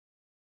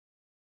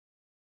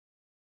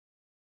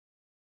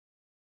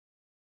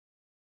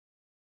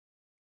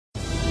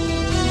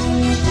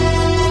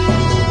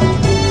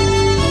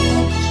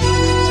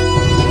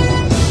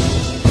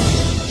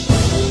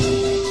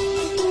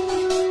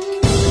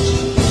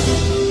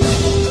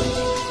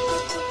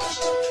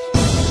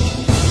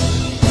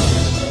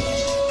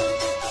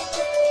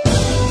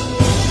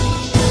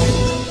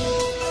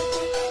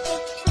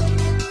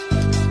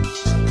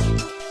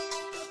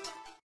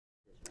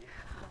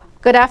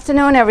Good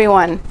afternoon,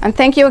 everyone, and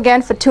thank you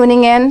again for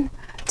tuning in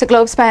to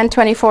Globespan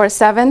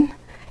 24/7.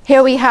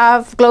 Here we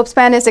have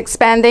Globespan is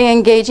expanding,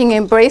 engaging,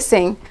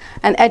 embracing,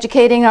 and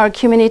educating our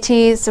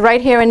communities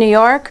right here in New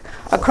York,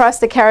 across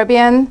the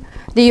Caribbean,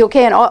 the UK,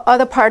 and all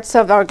other parts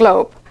of our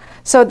globe.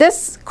 So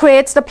this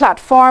creates the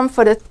platform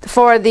for the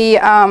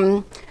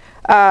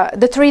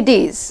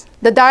 3Ds: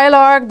 the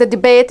dialogue, the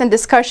debate, and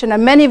discussion.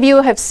 And many of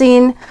you have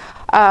seen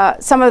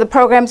some of the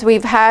programs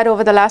we've had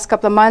over the last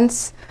couple of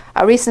months.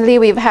 Recently,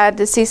 we've had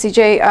the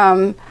CCJ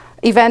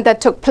event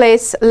that took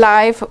place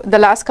live the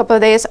last couple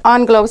of days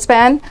on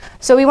Globespan.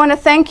 So we want to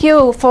thank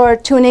you for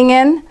tuning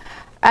in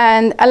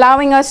and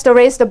allowing us to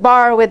raise the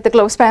bar with the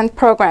Globespan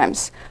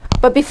programs.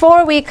 But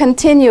before we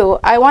continue,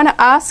 I want to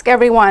ask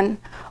everyone,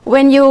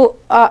 when you,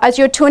 as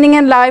you're tuning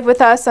in live with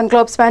us on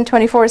Globespan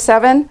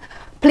 24/7,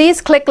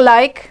 please click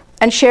like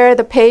and share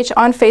the page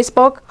on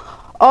Facebook.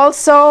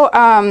 Also,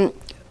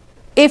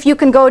 if you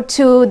can go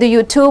to the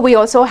YouTube, we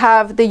also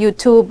have the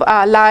YouTube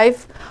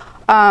live.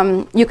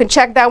 You can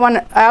check that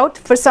one out.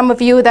 For some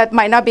of you that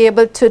might not be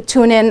able to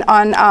tune in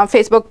on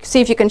Facebook,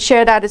 see if you can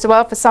share that as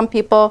well for some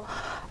people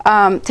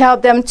to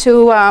help them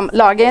to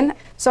log in.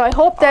 So I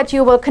hope that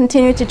you will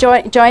continue to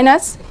join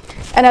us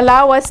and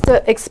allow us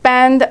to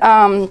expand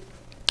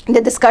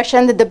the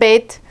discussion, the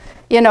debate,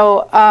 you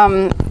know,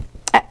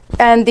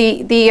 and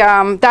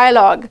the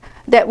dialogue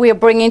that we are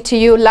bringing to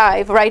you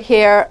live right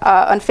here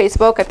on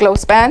Facebook at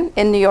Globespan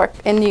in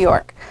New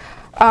York.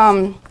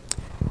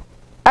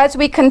 As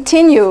we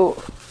continue,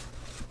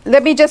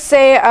 let me just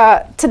say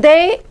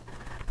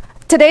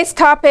today's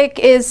topic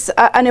is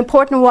an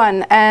important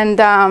one, and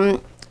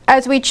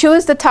as we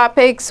choose the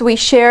topics we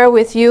share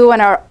with you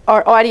and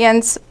our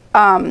audience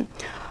on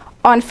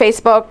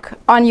Facebook,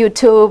 on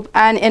YouTube,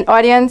 and in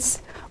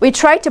audience, we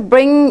try to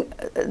bring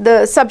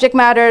the subject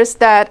matters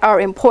that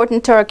are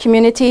important to our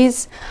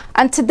communities.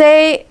 And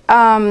today,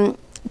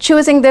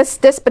 choosing this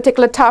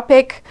particular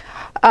topic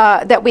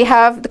that we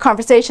have, the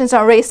conversations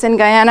on race in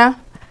Guyana,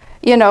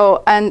 you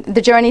know, and the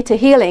journey to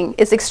healing,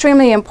 is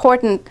extremely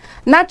important,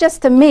 not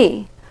just to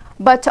me,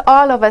 but to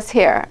all of us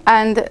here.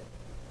 And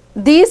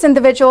these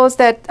individuals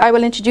that I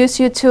will introduce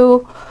you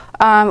to,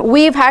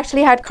 we've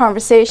actually had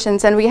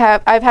conversations, and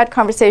I've had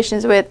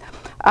conversations with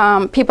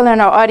people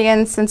in our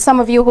audience and some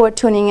of you who are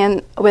tuning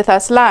in with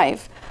us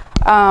live,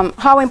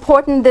 how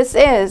important this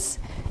is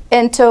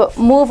and to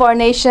move our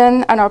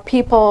nation and our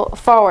people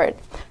forward.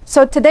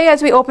 So today,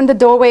 as we open the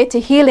doorway to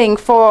healing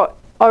for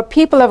our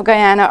people of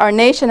Guyana, our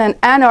nation,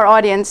 and our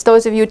audience,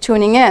 those of you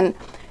tuning in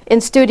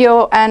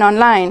studio and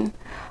online,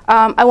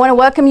 I want to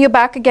welcome you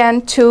back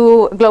again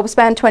to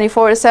Globespan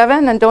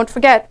 24/7. And don't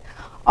forget,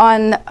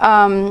 on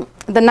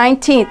the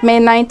 19th, May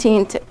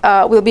 19th,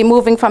 we'll be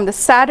moving from the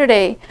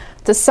Saturday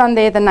to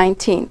Sunday the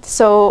 19th.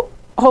 So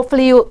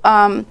hopefully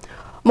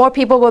more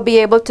people will be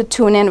able to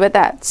tune in with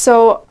that.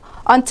 So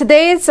on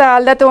today's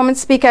Let the Woman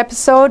Speak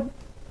episode,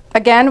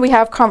 again, we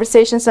have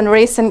conversations on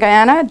race in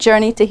Guyana,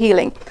 journey to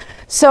healing.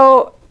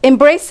 So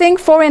embracing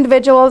 4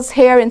 individuals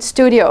here in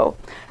studio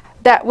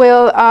that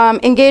will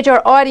engage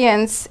our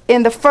audience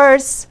in the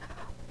first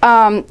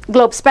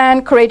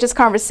Globespan Courageous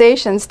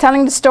Conversations,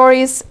 telling the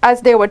stories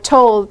as they were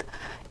told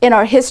in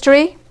our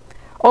history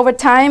over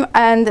time,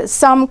 and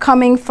some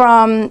coming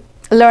from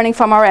learning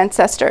from our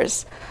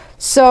ancestors.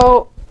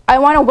 So I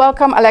want to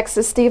welcome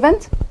Alexis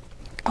Stevens,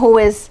 who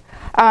is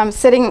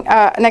sitting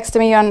next to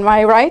me on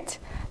my right.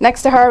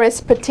 Next to her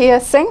is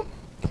Pratia Singh.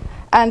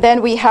 And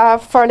then we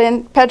have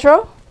Ferlin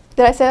Pedro.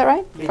 Did I say that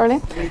right?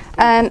 Ferlin?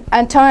 And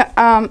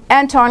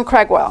Anton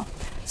Craigwell.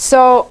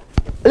 So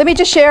let me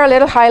just share a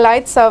little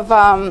highlights of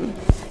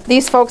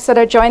these folks that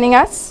are joining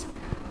us.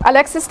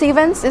 Alexis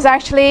Stevens is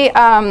actually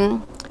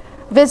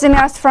visiting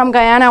us from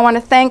Guyana. I want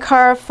to thank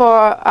her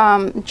for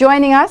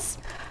joining us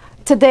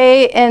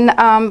today in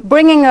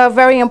bringing a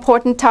very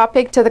important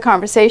topic to the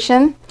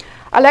conversation.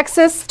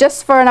 Alexis,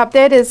 just for an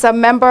update, is a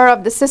member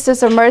of the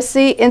Sisters of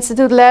Mercy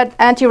Institute-led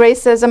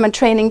anti-racism and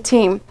training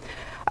team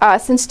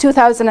since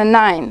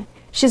 2009.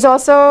 She's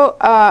also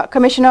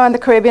commissioner on the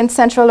Caribbean,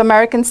 Central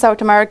American,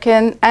 South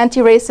American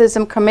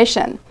Anti-Racism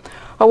Commission.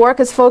 Her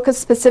work is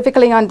focused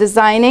specifically on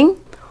designing,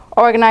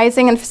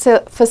 organizing, and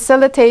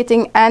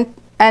facilitating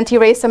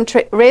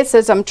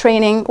anti-racism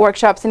training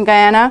workshops in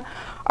Guyana,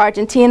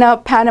 Argentina,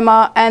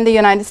 Panama, and the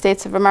United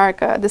States of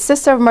America. The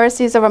Sisters of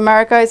Mercies of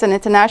America is an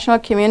international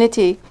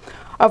community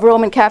of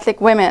Roman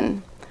Catholic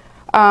women.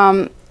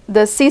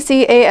 The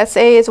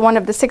CCASA is one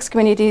of the 6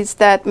 communities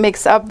that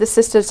makes up the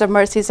Sisters of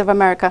Mercies of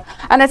America.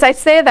 And as I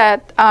say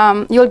that,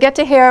 you'll get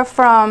to hear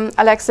from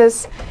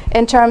Alexis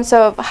in terms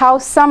of how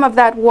some of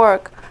that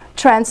work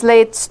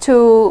translates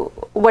to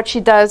what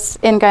she does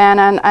in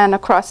Guyana and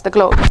across the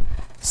globe.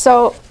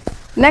 So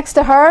next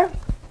to her,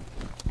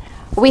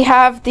 we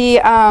have the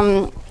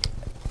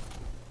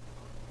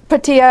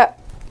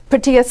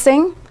Pratia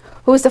Singh,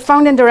 who is the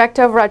founding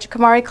director of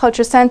Rajkumari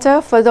Culture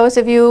Center. For those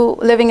of you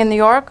living in New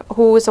York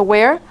who is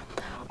aware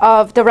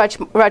of the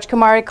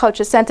Rajkumari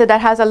Culture Center,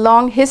 that has a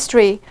long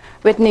history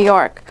with New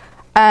York.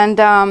 And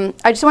I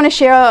just want to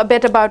share a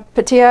bit about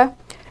Pratia.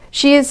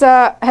 She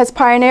has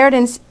pioneered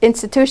and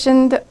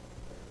institutioned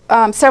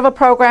several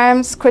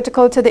programs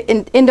critical to the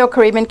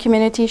Indo-Caribbean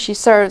community she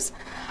serves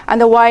and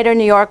the wider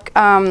New York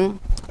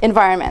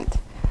environment.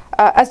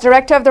 As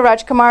director of the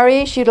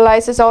Rajkumari, she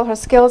utilizes all her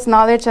skills,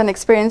 knowledge, and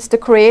experience to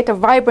create a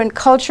vibrant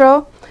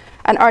cultural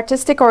and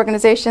artistic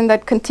organization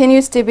that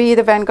continues to be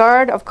the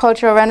vanguard of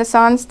cultural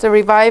renaissance to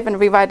revive and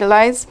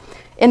revitalize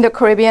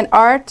Indo-Caribbean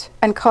art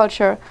and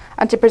culture,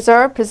 and to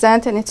preserve,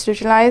 present, and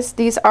institutionalize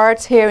these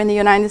arts here in the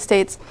United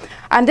States.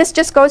 And this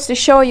just goes to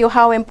show you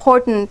how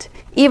important,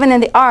 even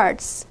in the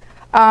arts,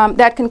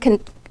 that can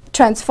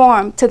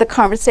transform to the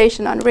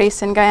conversation on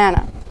race in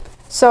Guyana.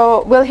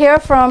 So we'll hear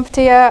from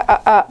Tia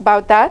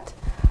about that.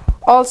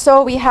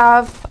 Also, we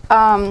have,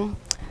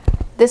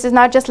 this is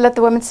not just let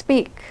the women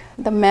speak,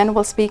 the men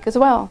will speak as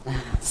well.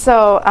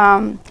 So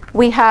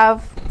we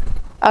have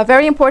a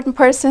very important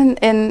person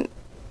in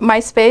my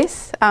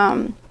space,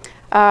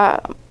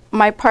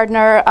 my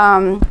partner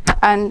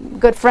and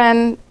good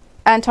friend,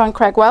 Anton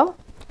Craigwell,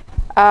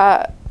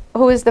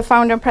 who is the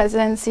founder and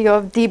president and CEO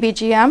of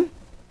DBGM.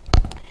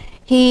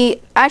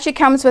 He actually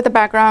comes with a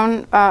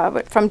background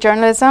from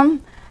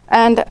journalism,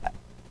 and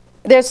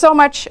there's so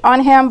much on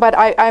him, but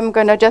I'm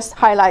going to just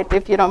highlight,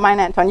 if you don't mind,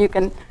 Anton, you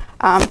can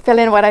fill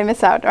in what I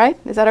miss out, right?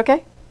 Is that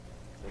okay?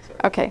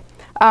 Okay.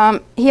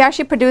 He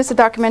actually produced a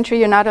documentary,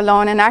 You're Not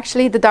Alone, and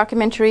actually the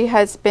documentary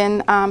has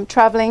been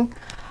traveling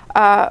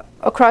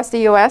across the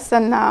US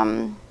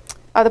and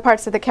other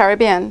parts of the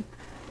Caribbean,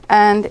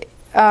 and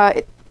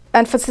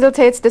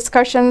facilitates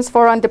discussions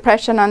on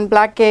depression on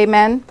Black gay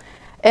men.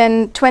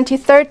 In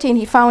 2013,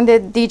 he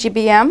founded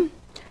DGBM,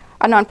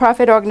 a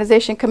nonprofit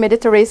organization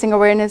committed to raising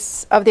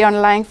awareness of the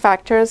underlying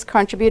factors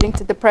contributing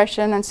to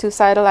depression and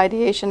suicidal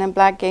ideation in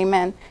Black gay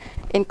men,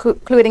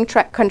 including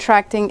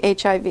contracting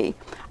HIV.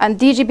 And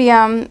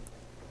DGBM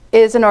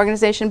is an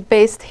organization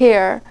based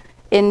here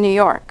in New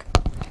York.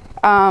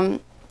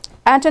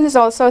 Anton is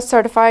also a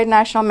certified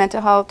national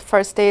mental health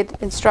first aid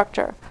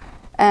instructor.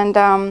 And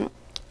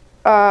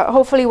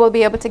hopefully we'll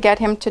be able to get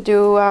him to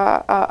do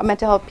a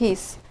mental health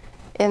piece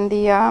in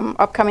the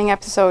upcoming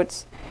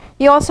episodes.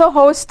 He also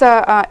hosts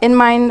a In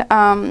Mind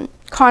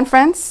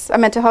conference, a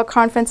mental health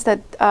conference that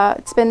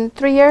it's been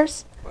 3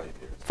 years? 5 years.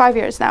 5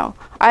 years now.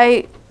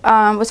 I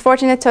was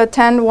fortunate to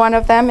attend one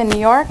of them in New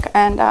York,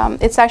 and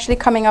it's actually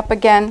coming up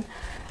again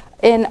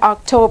in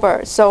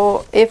October.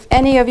 So if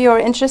any of you are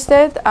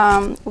interested,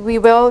 we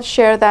will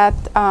share that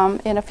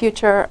in a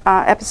future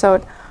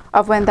episode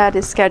of when that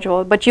is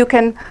scheduled. But you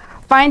can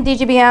find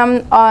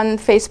DGBM on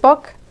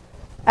Facebook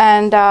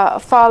and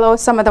follow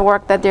some of the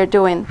work that they're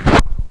doing.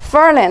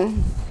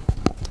 Ferlin,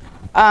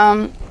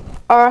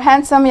 our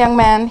handsome young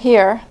man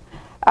here,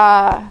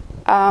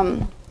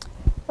 Ferlin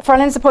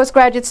is a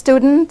postgraduate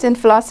student in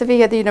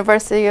philosophy at the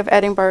University of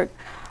Edinburgh.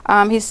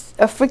 He's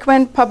a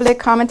frequent public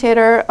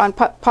commentator on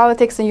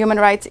politics and human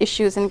rights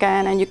issues in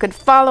Guyana, and you could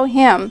follow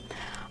him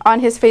on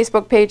his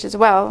Facebook page as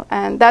well.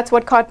 And that's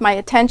what caught my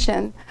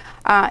attention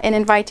in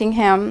inviting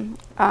him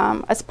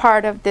as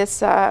part of this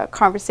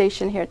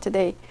conversation here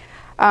today.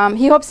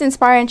 He hopes to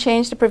inspire and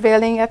change the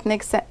prevailing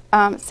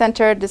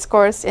ethnic-centered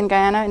discourse in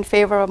Guyana in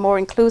favor of a more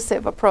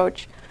inclusive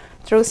approach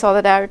through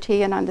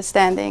solidarity and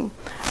understanding.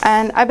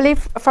 And I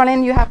believe,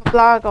 Ferlin, you have a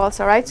blog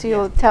also, right? So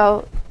you'll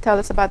tell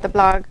us about the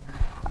blog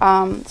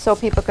so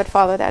people could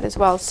follow that as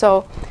well.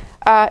 So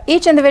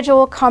each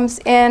individual comes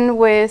in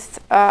with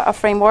a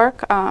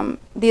framework.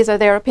 These are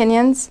their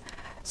opinions.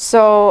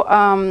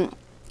 So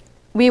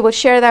we will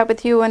share that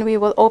with you, and we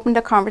will open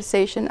the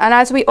conversation. And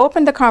as we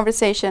open the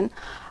conversation,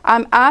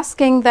 I'm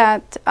asking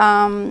that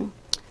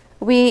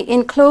we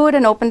include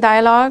an open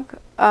dialogue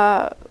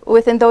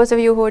within those of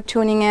you who are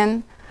tuning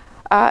in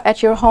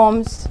at your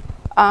homes,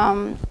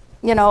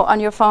 you know, on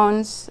your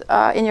phones,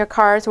 in your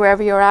cars,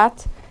 wherever you're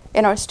at,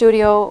 in our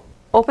studio.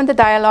 Open the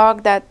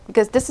dialogue,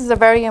 because this is a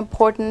very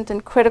important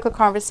and critical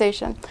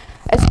conversation,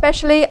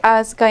 especially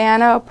as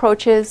Guyana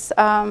approaches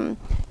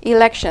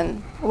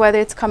election, whether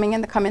it's coming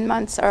in the coming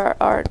months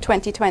or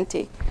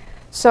 2020.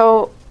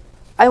 So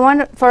I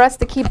want for us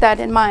to keep that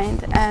in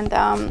mind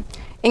and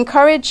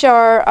encourage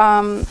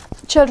our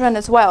children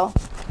as well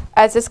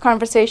as this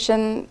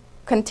conversation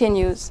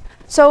continues.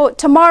 So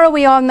tomorrow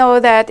we all know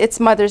that it's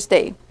Mother's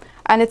Day,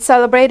 and it's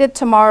celebrated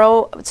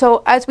tomorrow.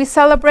 So as we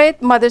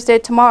celebrate Mother's Day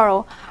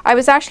tomorrow, I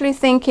was actually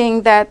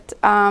thinking that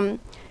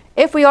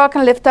if we all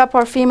can lift up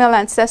our female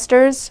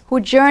ancestors who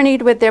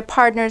journeyed with their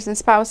partners and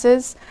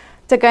spouses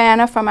to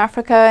Guyana from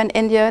Africa and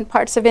India and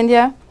parts of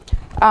India,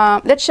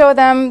 let's show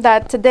them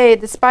that today,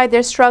 despite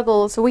their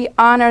struggles, we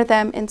honor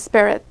them in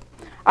spirit.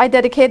 I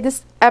dedicate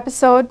this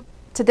episode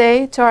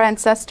today to our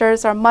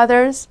ancestors, our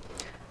mothers,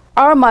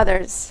 our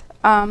mother's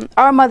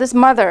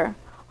mother,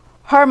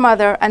 her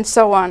mother, and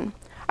so on.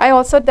 I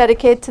also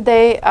dedicate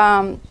today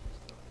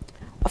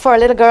for a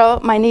little girl,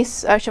 my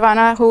niece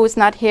Shavana, who is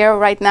not here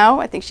right now.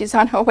 I think she's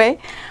on her way.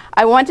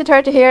 I wanted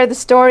her to hear the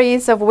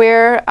stories of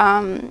where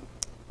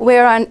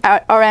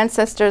our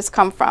ancestors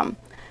come from,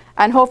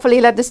 and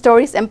hopefully let the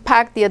stories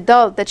impact the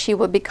adult that she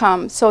will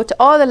become. So to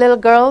all the little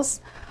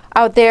girls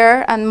out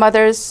there and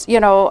mothers,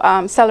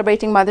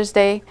 celebrating Mother's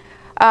Day,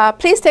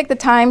 please take the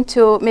time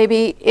to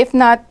maybe, if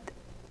not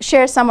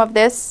share some of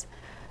this,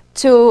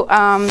 to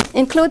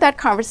include that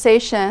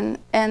conversation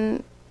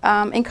and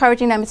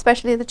encouraging them,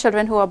 especially the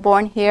children who are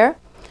born here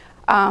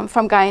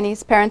from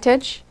Guyanese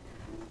parentage.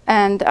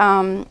 And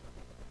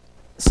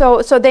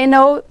so they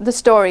know the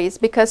stories,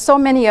 because so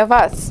many of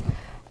us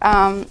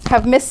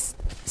have missed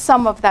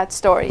some of that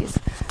stories.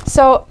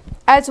 So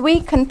as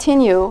we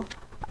continue,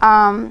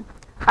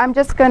 I'm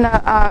just going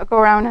to go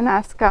around and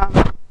ask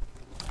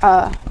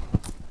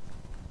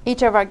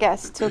each of our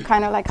guests to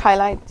kind of like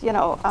highlight,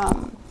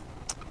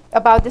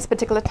 about this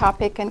particular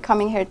topic and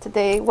coming here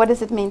today. What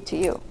does it mean to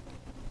you?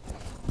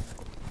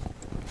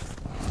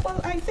 Well,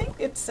 I think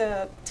it's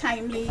a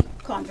timely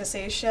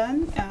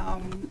conversation.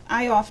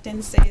 I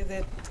often say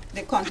that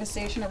the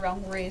conversation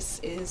around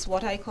race is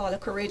what I call a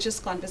courageous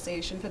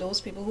conversation for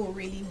those people who are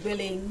really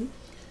willing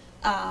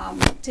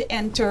to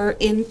enter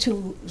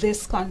into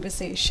this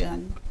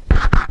conversation.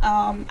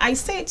 I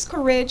say it's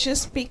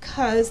courageous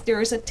because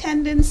there is a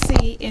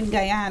tendency in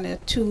Guyana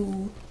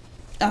to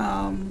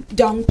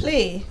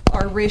downplay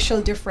our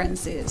racial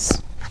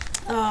differences.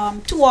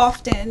 Too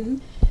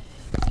often,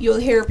 you'll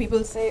hear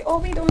people say, oh,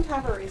 we don't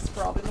have a race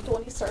problem, it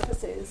only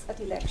surfaces at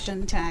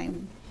election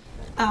time.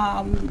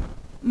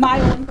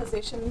 My own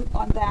position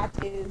on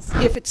that is,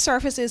 if it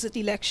surfaces at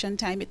election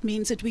time, it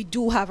means that we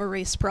do have a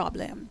race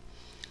problem.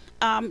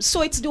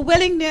 So it's the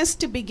willingness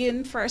to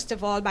begin, first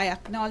of all, by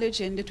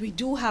acknowledging that we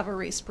do have a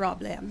race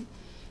problem.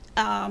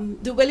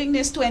 The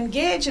willingness to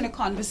engage in a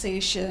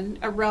conversation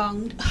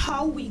around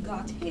how we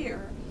got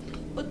here,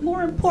 but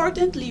more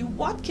importantly,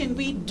 what can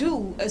we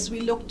do as we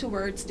look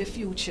towards the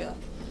future?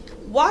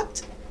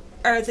 What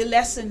are the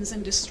lessons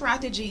and the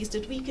strategies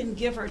that we can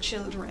give our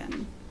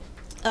children?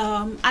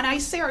 And I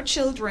say our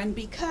children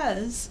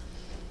because,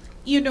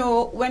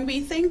 when we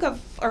think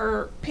of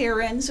our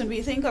parents, when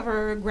we think of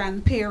our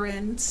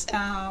grandparents,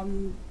 they're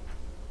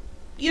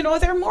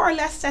more or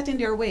less set in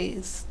their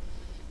ways.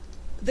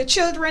 The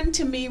children,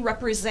 to me,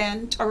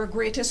 represent our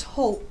greatest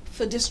hope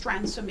for this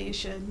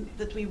transformation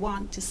that we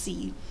want to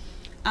see.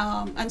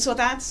 And so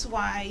that's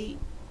why,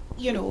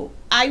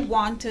 I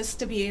want us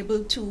to be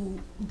able to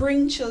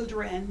bring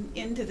children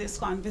into this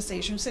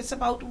conversation. So it's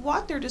about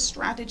what are the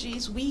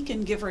strategies we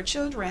can give our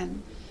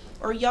children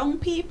or young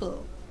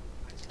people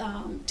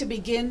to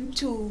begin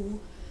to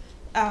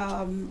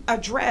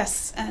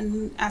address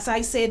and, as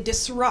I say,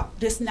 disrupt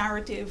this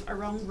narrative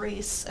around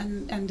race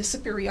and the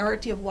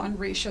superiority of one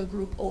racial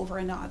group over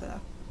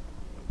another.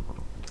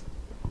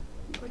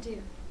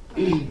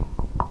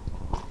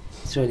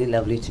 It's really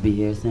lovely to be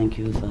here. Thank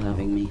you for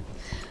having me.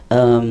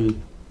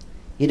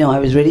 I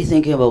was really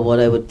thinking about what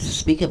I would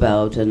speak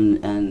about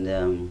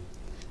and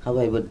how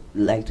I would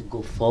like to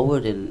go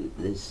forward in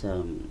this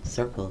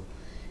circle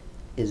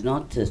is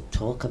not to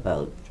talk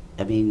about,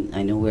 I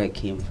know where I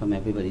came from.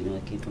 Everybody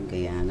knows I came from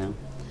Guyana.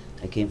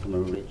 I came from a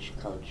rich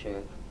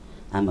culture.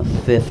 I'm a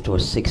 5th or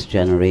 6th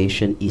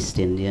generation East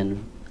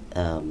Indian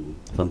from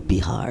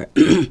Bihar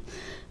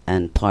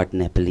and part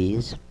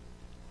Nepalese.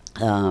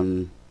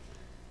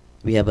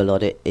 We had a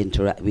lot of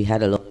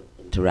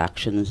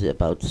interactions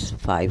about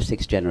 5,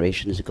 6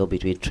 generations ago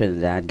between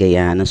Trinidad,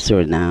 Guyana,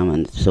 Suriname,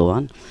 and so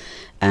on.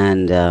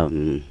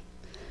 And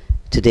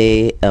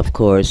today, of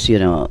course,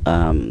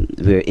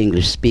 we're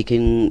English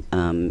speaking.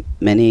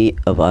 Many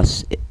of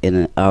us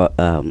in our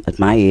at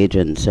my age,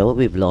 and so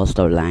we've lost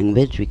our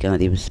language. We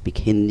can't even speak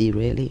Hindi,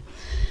 really.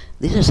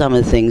 These are some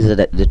of the things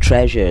that the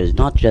treasures,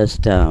 not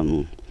just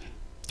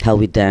how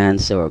we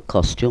dance or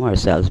costume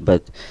ourselves,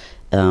 but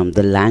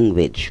the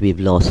language. We've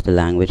lost the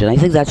language, and I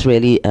think that's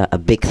really a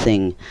big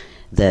thing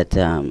that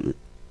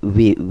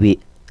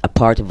a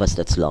part of us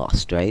that's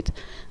lost, right?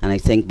 And I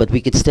think, but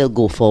we could still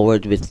go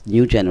forward with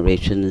new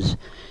generations,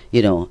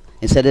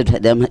 instead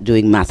of them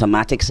doing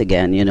mathematics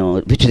again,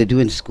 which they do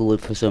in school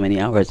for so many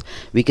hours,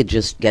 we could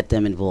just get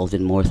them involved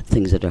in more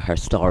things that are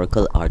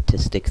historical,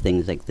 artistic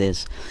things like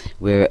this,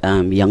 where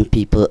young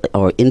people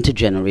or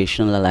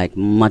intergenerational are like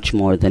much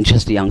more than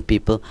just young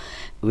people,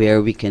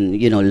 where we can,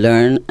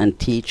 learn and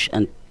teach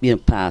and,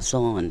 pass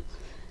on,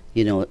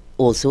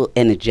 also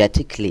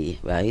energetically,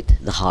 right?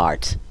 The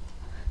heart.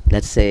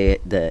 Let's say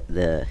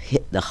the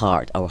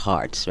heart, our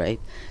hearts, right,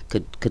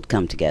 could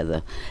come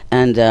together,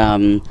 and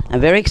I'm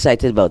very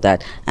excited about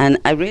that. And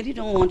I really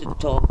don't want to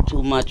talk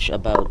too much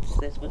about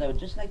this, but I would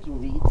just like to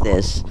read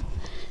this,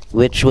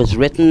 which was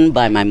written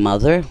by my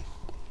mother,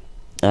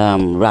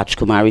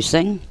 Rajkumari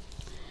Singh,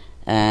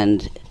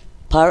 and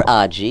Par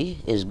Aji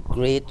is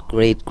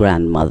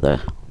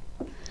great-great-grandmother.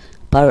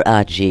 Par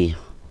Aji,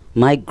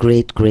 my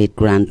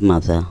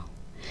great-great-grandmother.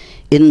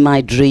 In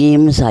my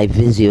dreams I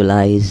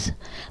visualize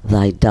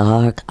thy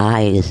dark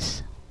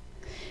eyes,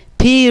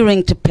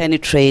 peering to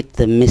penetrate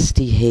the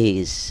misty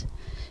haze,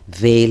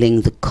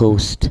 veiling the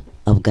coast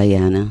of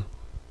Guyana.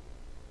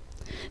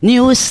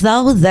 Knewest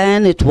thou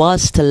then it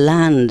was to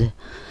land,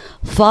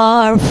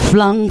 far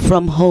flung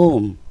from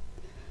home?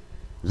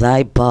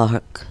 Thy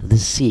bark the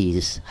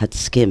seas had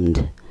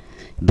skimmed,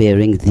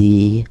 bearing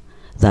thee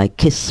thy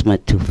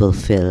kismet to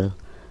fulfill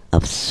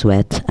of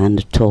sweat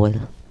and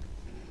toil?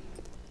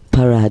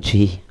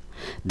 Paraji,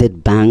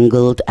 did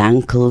bangled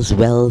ankles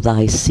well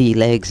thy sea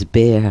legs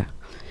bare,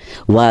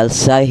 while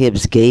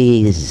sahibs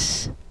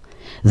gaze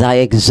thy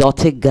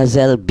exotic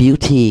gazelle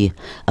beauty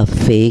of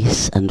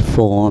face and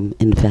form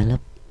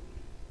envelop?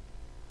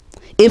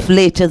 If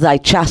later thy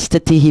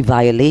chastity he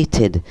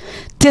violated,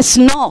 'tis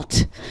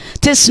not,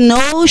 'tis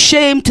no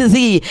shame to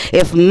thee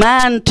if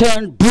man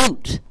turned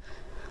brute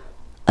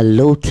a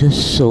lotus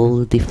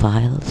soul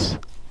defiles.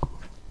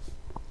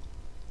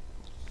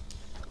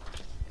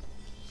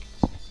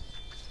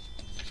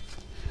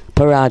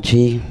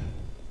 Paraji,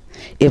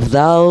 if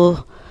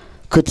thou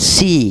could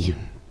see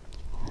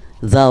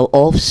thou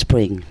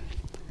offspring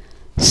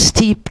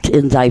steeped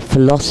in thy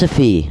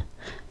philosophy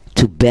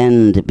to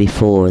bend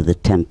before the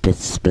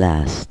tempest's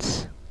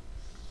blasts.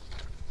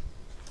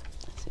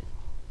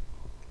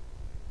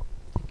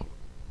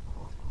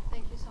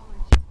 Thank you so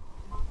much.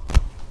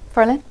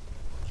 Ferlin?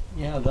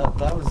 Yeah,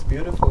 that was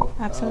beautiful.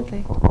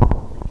 Absolutely.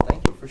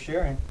 Thank you for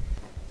sharing.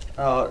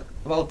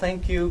 Well,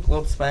 thank you,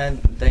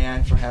 Globespan,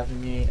 Diane, for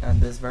having me on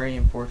this very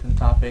important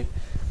topic.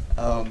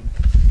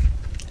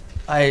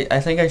 I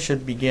think I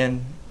should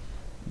begin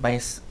by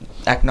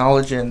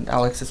acknowledging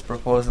Alex's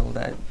proposal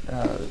that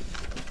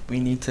we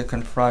need to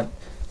confront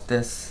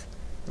this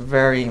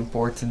very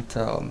important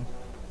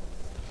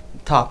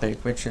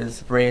topic, which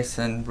is race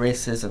and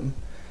racism.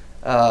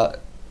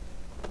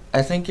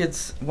 I think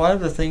it's one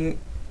of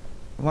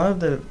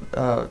the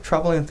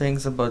troubling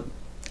things about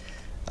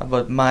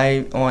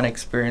my own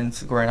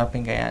experience growing up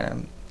in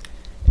Guyana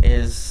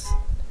is,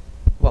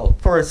 well,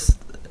 first,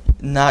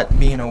 not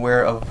being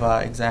aware of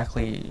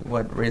exactly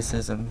what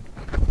racism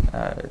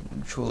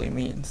truly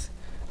means.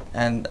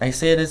 And I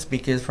say this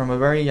because from a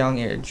very young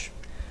age,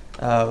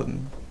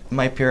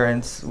 my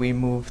parents, we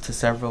moved to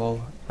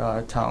several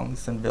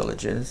towns and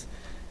villages,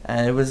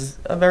 and it was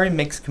a very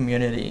mixed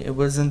community. It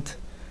wasn't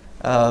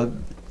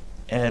one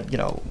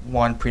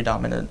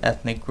predominant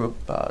ethnic group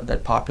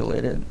that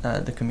populated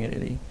the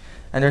community.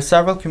 And there are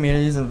several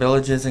communities and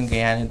villages in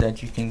Guyana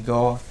that you can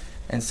go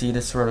and see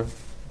this sort of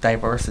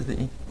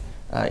diversity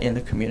in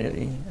the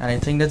community. And I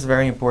think that's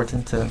very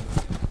important to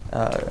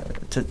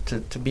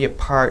be a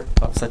part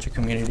of such a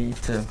community,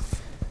 to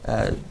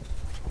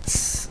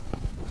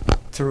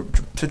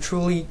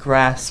truly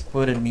grasp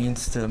what it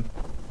means to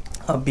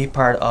be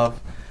part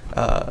of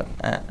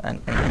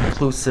an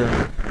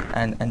inclusive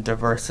and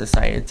diverse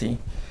society.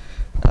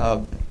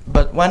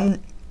 But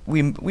when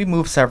we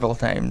moved several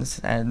times,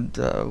 and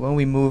when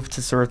we moved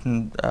to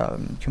certain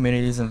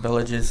communities and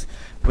villages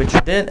which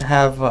did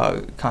have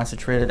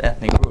concentrated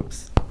ethnic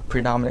groups,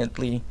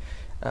 predominantly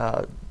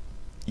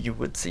you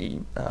would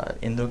see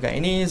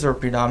Indo-Guyanese, or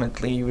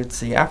predominantly you would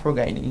see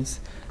Afro-Guyanese.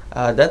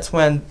 That's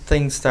when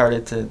things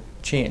started to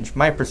change.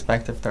 My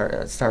perspective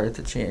started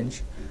to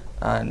change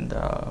on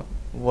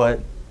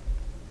what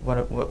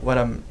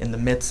I'm in the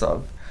midst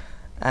of,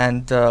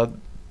 and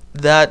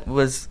that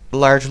was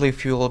largely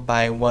fueled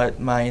by what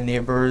my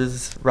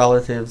neighbors,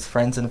 relatives,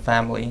 friends, and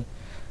family,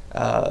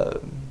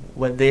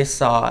 what they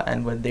saw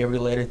and what they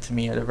related to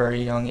me at a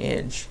very young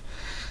age.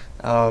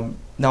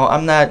 Now,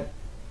 I'm not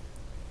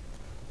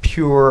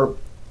pure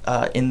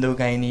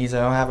Indo-Guyanese. I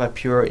don't have a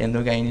pure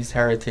Indo-Guyanese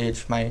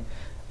heritage. My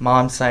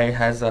mom's side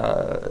has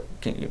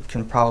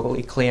can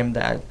probably claim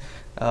that.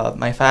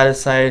 My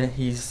father's side,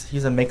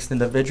 he's a mixed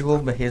individual,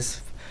 but his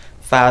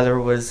father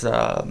was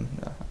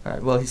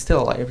well, he's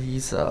still alive.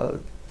 He's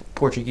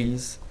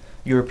Portuguese,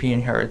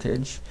 European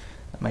heritage.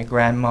 My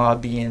grandma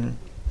being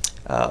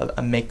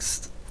a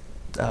mixed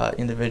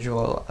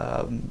individual,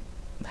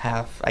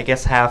 half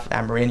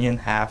Amerindian,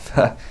 half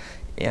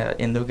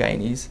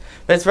Indo-Guyanese.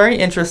 But it's very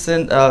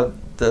interesting,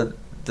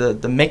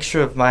 the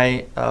mixture of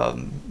my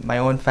my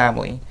own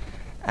family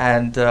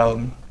and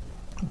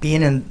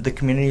being in the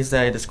communities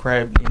that I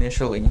described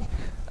initially,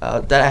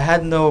 that I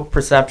had no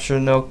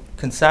perception, no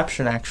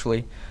conception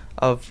actually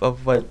of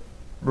what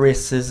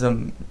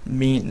racism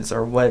means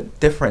or what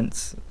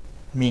difference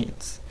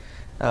means.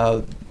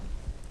 And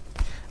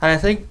I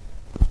think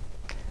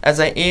as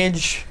I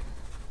age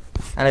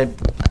and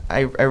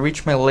I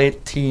reach my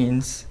late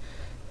teens,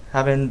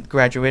 having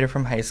graduated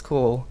from high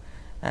school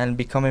and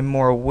becoming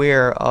more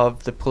aware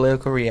of the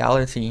political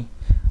reality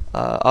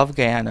of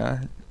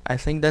Guyana, I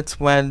think that's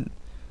when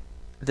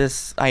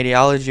this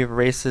ideology of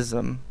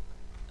racism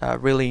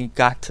really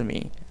got to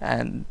me,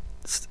 and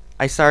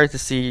I started to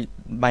see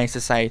my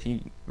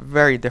society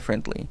very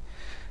differently.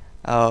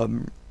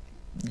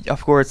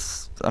 Of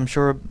course, I'm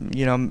sure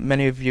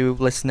many of you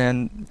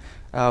listening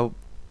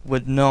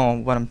would know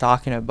what I'm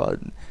talking about,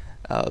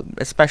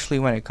 especially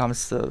when it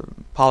comes to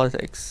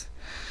politics.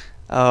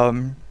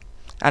 And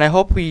I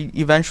hope we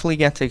eventually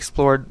get to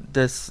explore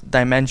this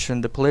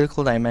dimension, the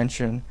political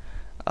dimension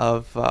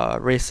of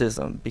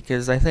racism,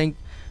 because I think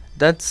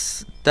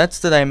that's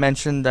the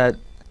dimension that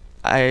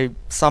I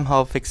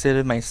somehow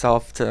fixated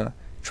myself to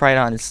try to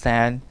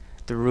understand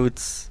the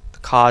roots, the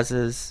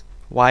causes,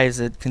 why is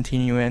it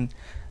continuing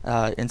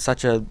in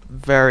such a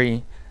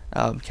very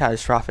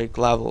catastrophic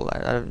level.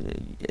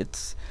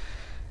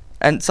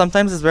 And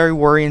sometimes it's very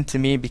worrying to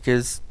me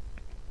because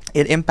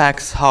it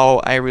impacts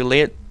how I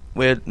relate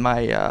with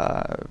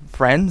my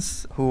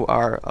friends who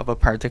are of a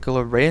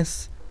particular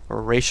race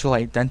or racial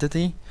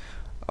identity,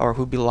 or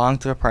who belong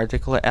to a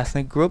particular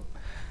ethnic group.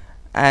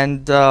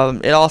 And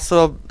it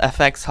also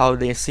affects how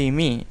they see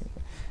me,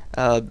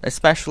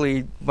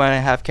 especially when I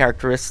have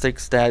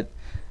characteristics that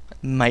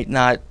might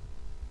not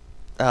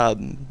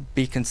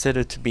be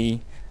considered to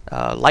be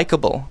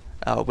likable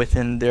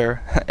within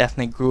their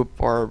ethnic group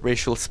or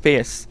racial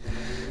space.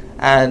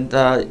 And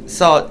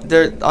so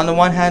there, on the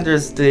one hand,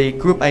 there's the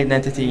group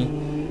identity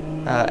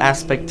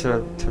aspect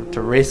to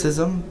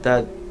racism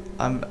that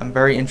I'm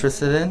very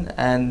interested in,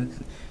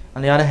 and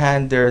on the other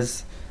hand,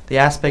 there's the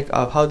aspect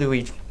of how do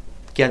we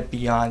get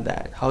beyond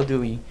that? How do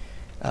we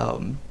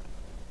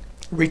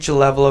reach a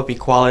level of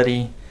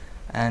equality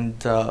and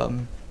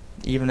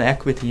even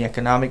equity,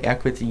 economic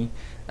equity,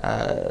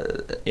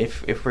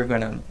 if we're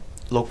going to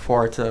look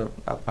forward to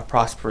a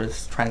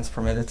prosperous,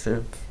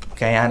 transformative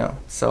Guyana.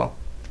 So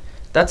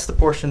that's the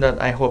portion that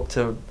I hope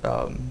to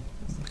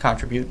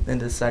contribute in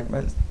this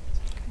segment.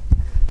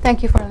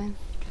 Thank you, Ferlin.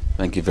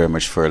 Thank you very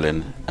much,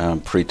 Ferlin.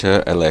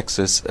 Preeta,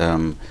 Alexis,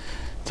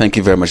 thank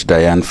you very much,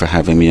 Diane, for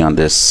having me on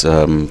this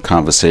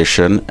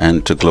conversation,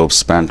 and to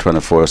Globespan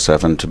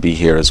 24/7 to be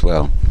here as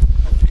well.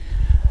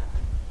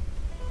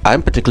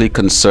 I'm particularly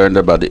concerned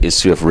about the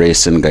issue of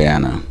race in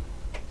Guyana.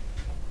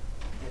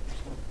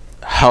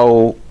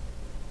 How,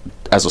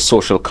 as a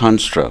social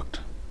construct,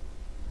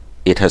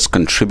 it has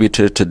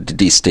contributed to the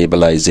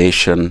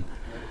destabilization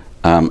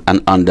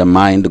and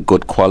undermine the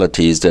good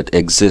qualities that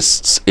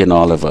exists in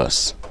all of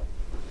us.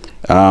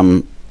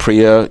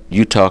 Priya,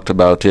 you talked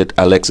about it.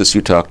 Alexis,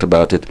 you talked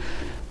about it.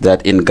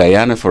 That in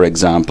Guyana, for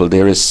example,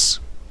 there is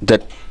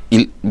that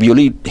we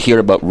only hear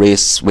about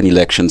race when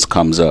elections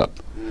comes up,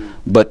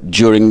 but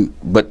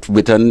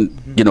within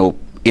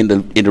in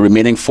the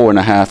remaining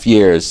 4.5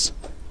 years,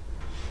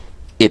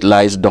 it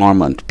lies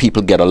dormant.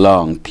 People get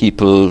along.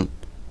 People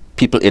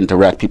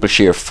interact. People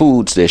share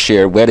foods. They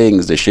share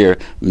weddings. They share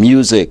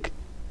music.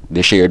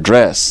 They share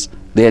dress.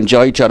 They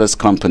enjoy each other's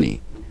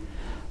company.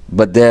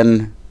 But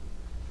then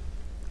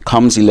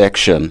comes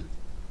election,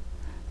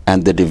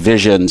 and the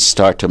divisions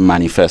start to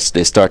manifest.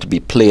 They start to be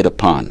played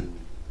upon.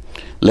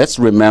 Let's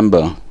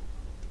remember,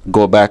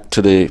 go back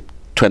to the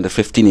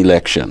 2015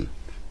 election,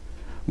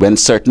 when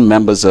certain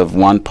members of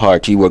one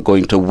party were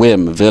going to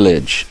Wim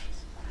village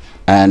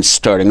and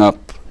starting up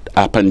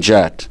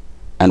Apanjat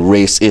and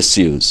race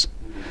issues.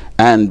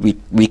 And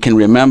we can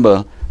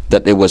remember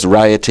that there was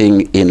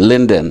rioting in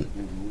Linden,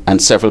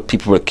 and several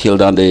people were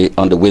killed on the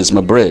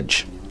Wisma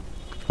Bridge.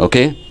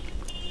 Okay?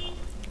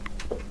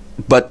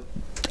 But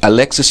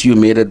Alexis, you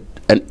made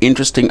an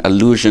interesting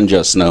allusion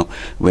just now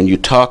when you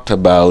talked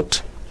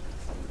about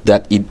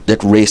that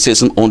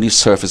racism only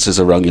surfaces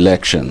around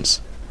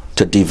elections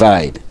to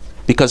divide.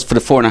 Because for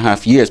the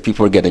 4.5 years,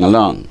 people were getting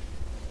along.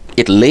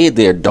 It lay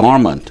there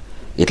dormant.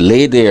 It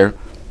lay there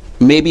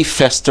maybe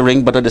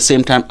festering, but at the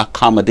same time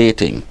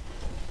accommodating.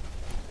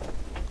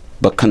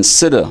 But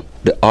consider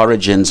the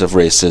origins of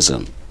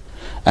racism.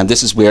 And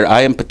this is where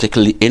I am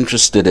particularly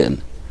interested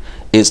in,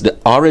 is the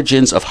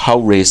origins of how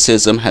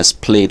racism has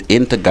played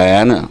into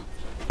Guyana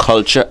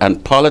culture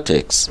and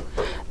politics,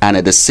 and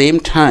at the same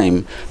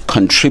time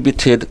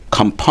contributed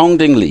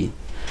compoundingly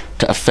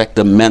to affect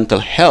the mental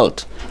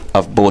health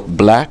of both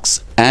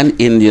blacks and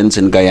Indians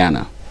in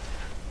Guyana.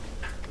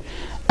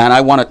 And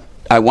I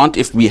want,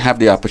 if we have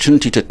the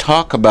opportunity, to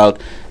talk about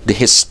the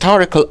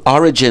historical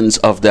origins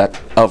of that,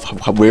 of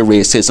where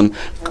racism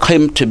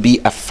came to be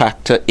a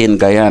factor in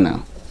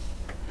Guyana,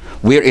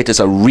 where it is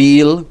a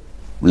real,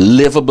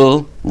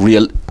 livable,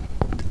 real,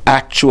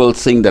 actual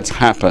thing that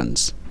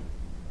happens.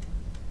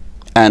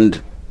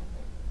 And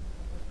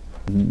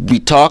we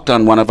talked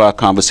on one of our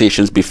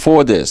conversations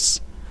before this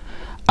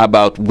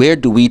about where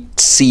do we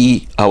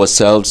see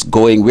ourselves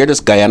going, where does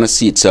Guyana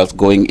see itself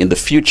going in the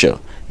future,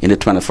 in the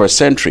 21st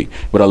century,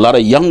 with a lot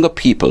of younger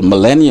people,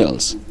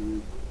 millennials.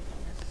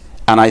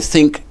 And I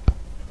think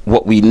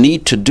what we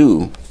need to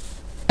do,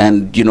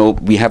 and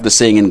we have the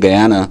saying in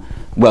Guyana,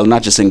 well,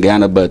 not just in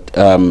Guyana, but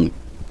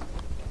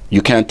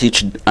you can't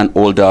teach an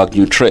old dog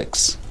new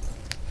tricks.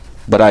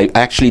 But I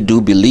actually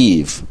do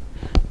believe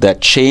that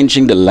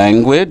changing the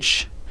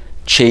language,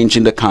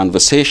 changing the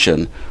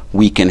conversation,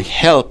 we can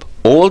help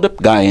all the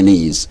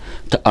Guyanese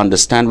to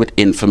understand with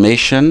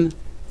information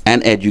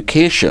and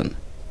education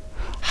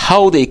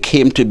how they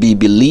came to be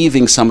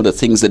believing some of the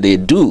things that they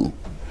do.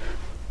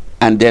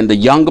 And then the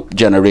younger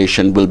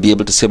generation will be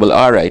able to say, well,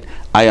 all right,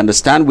 I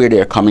understand where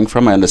they're coming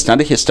from, I understand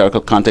the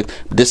historical context,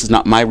 but this is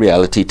not my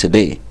reality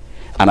today.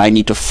 And I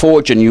need to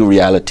forge a new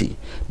reality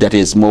that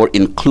is more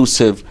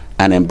inclusive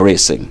and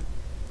embracing.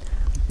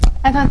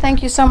 Anton,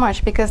 thank you so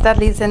much, because that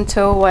leads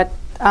into what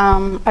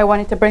I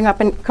wanted to bring up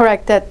and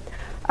correct that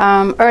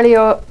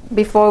earlier,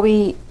 before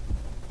we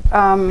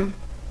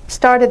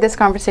started this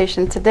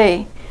conversation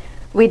today,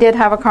 we did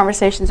have a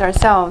conversations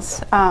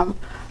ourselves. I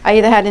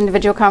either had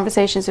individual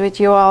conversations with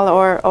you all,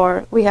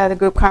 or we had a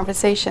group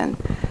conversation.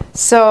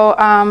 So,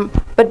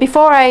 but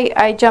before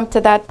I jump to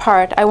that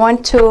part, I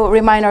want to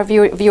remind our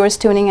viewers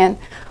tuning in,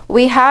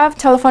 we have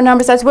telephone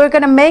numbers as we're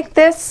going to make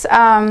this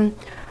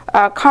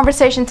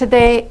conversation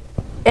today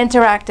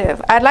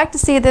interactive. I'd like to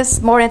see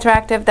this more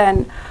interactive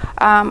than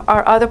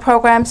our other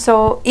programs.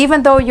 So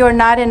even though you're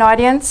not in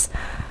audience,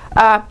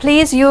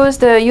 please use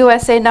the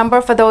USA number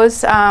for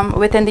those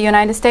within the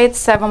United States,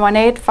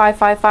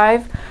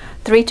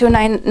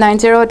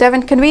 718-555-3290.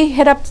 Devin, can we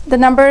hit up the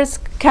numbers?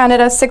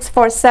 Canada,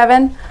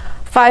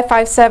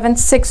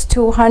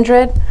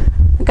 647-557-6200.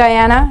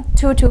 Guyana,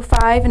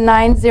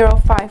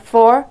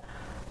 225-9054.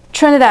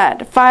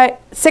 Trinidad,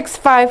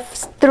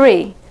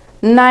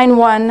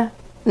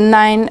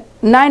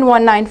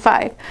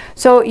 653-9195.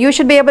 So you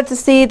should be able to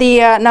see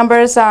the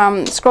numbers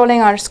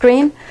scrolling on our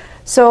screen.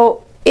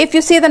 So if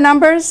you see the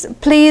numbers,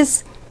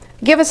 please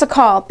give us a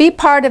call. Be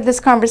part of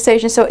this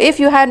conversation. So if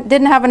you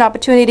didn't have an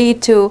opportunity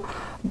to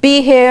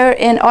be here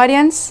in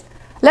audience,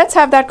 let's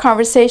have that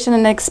conversation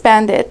and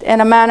expand it in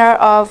a manner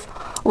of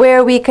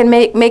where we can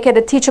make it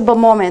a teachable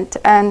moment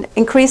and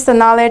increase the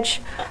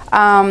knowledge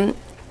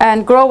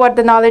and grow what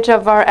the knowledge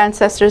of our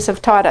ancestors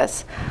have taught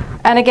us.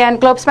 And again,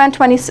 Globespan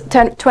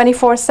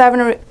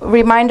 24/7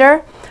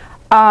 reminder,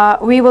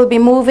 we will be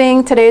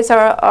moving. Today's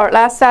our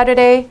last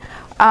Saturday,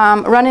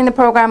 running the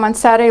program on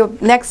Saturday.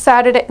 Next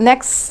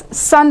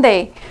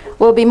Sunday,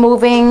 we'll be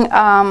moving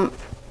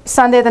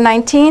Sunday the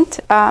 19th,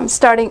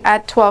 starting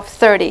at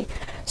 12:30.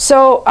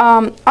 So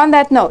on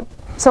that note,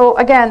 so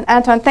again,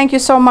 Anton, thank you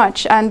so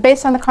much. And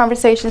based on the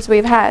conversations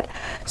we've had,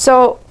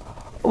 so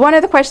one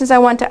of the questions I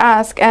want to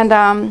ask, and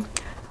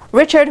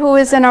Richard, who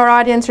is in our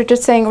audience,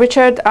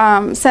 Richard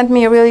sent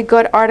me a really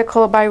good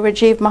article by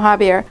Rajiv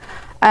Mahabir,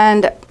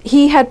 and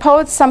he had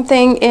posed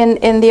something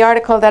in the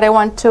article that I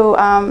want to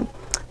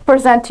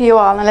present to you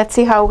all, and let's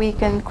see how we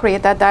can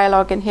create that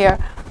dialogue in here,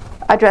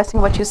 addressing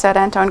what you said,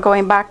 Anton,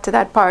 going back to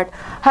that part.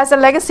 Has the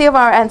legacy of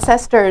our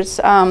ancestors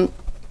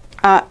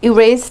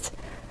erased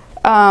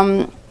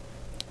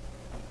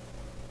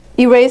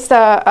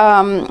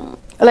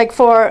like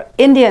for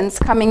Indians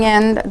coming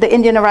in, the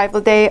Indian Arrival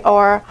Day,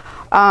 or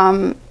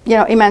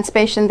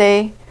Emancipation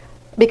Day,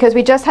 because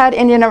we just had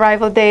Indian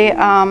Arrival Day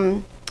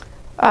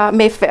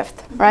May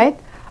 5th, right?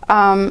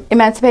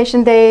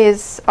 Emancipation Day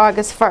is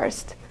August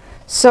 1st.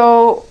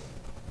 So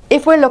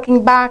if we're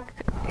looking back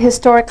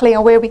historically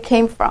on where we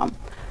came from,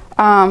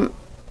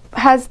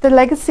 has the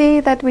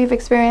legacy that we've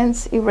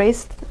experienced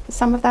erased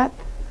some of that?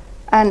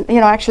 And,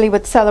 actually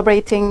with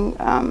celebrating,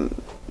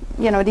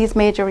 these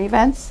major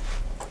events?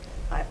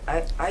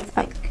 I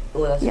think,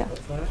 yeah.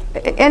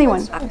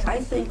 Anyone? I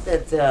think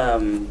that,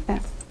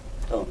 Yes.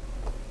 oh,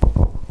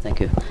 thank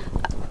you.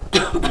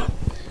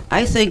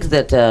 I think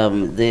that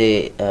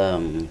the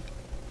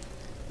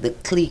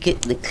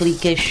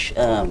cliquish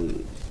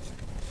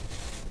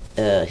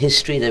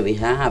history that we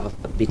have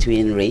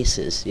between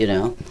races,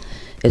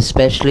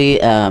 especially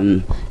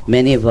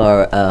many of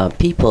our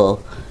people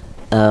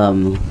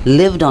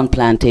lived on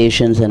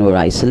plantations and were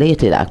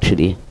isolated,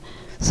 actually.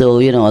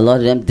 So, a lot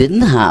of them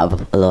didn't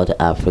have a lot of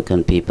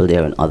African people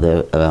there and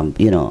other,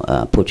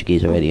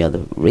 Portuguese or any other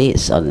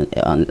race,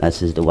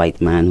 unless it's the white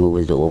man who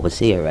was the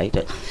overseer, right?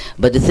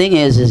 But the thing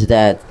is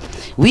that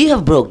we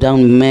have broke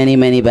down many,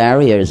 many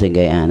barriers in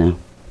Guyana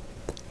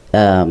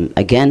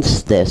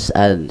against this.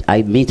 And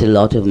I meet a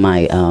lot of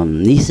my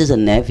nieces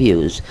and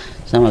nephews,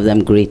 some of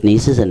them great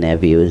nieces and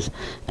nephews,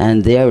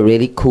 and they're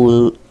really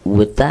cool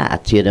with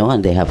that,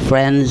 and they have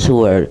friends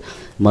who are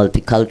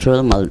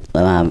multicultural,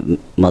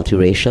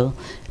 multiracial,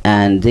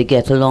 and they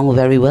get along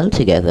very well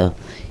together.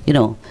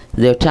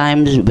 There are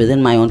times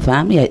within my own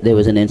family, there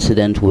was an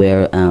incident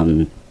where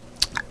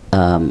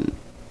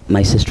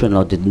my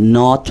sister-in-law did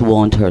not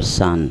want her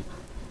son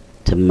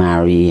to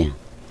marry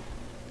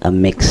a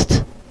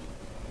mixed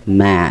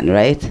man,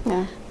 right?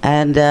 Yeah.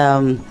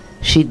 And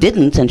she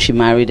didn't, and she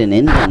married an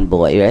Indian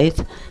boy, right?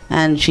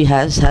 And she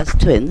has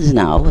twins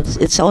now.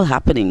 It's all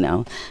happening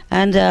now.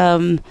 And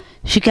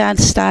she can't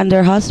stand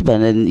her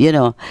husband, and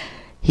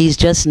he's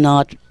just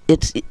not.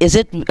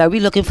 Are we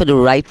looking for the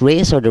right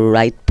race or the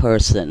right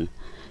person?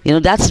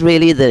 That's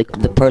really the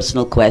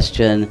personal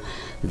question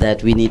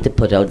that we need to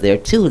put out there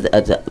too,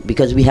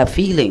 because we have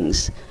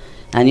feelings,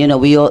 and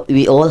we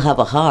all have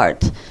a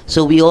heart,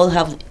 so we all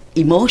have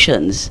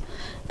emotions,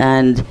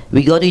 and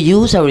we got to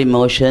use our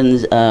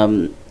emotions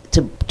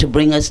to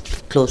bring us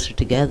closer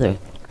together,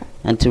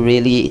 and to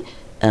really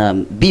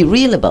be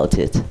real about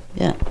it.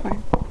 Yeah. Right.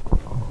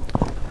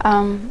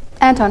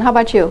 Anton, how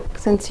about you,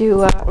 since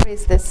you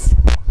raised this?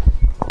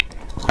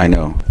 I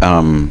know.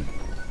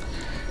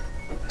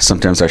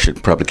 Sometimes I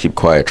should probably keep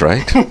quiet,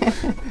 right?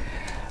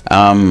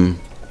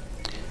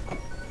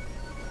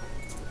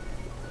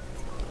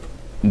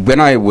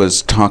 When I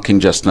was talking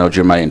just now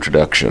during my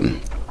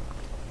introduction,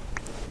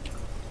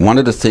 one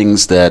of the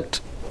things that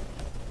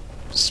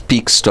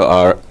speaks to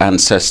our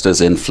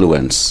ancestors'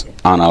 influence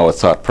on our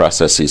thought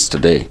processes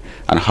today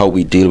and how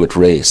we deal with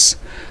race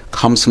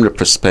comes from the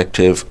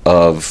perspective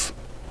of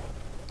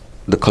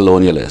the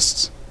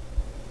colonialists.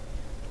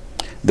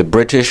 The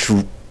British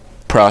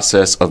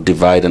process of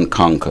divide and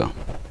conquer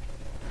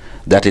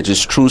that it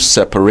is through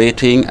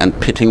separating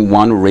and pitting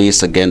one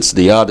race against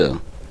the other,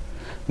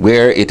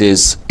 where it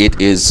is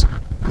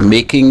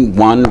making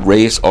one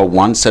race or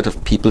one set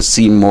of people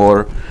seem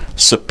more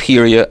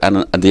superior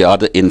and the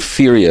other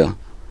inferior,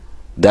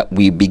 that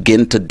we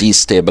begin to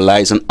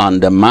destabilize and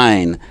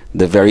undermine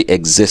the very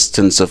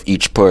existence of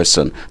each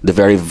person, the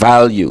very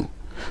value.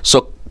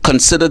 So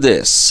consider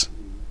this,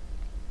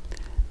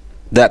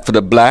 that for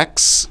the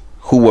blacks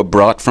who were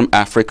brought from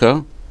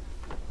Africa,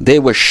 they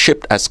were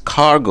shipped as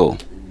cargo.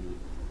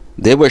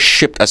 They were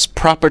shipped as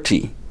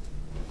property.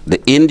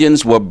 The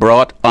Indians were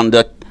brought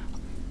under,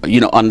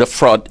 under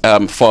fraud,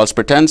 false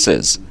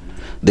pretenses.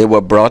 They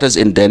were brought as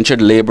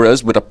indentured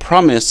laborers with a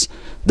promise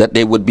that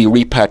they would be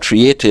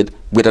repatriated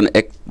with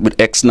with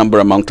X number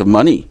amount of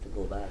money.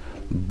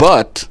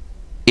 But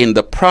in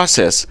the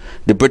process,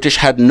 the British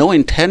had no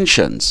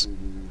intentions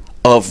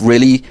of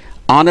really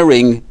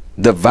honoring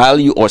the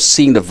value or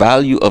seeing the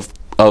value of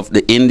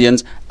the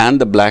Indians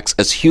and the blacks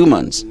as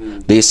humans.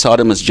 They saw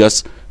them as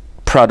just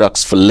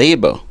products for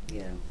labor.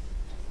 Yeah.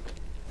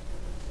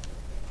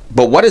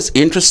 But what is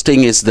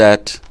interesting is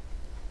that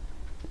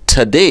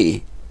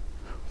today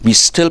we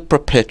still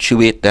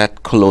perpetuate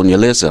that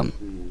colonialism.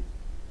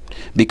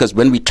 Because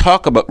when we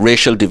talk about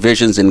racial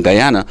divisions in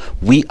Guyana,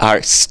 we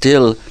are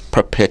still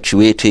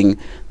perpetuating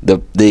the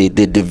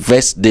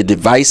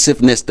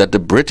divisiveness that the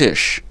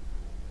British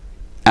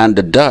and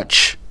the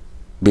Dutch,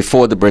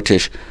 before the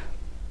British,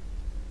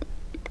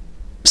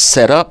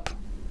 set up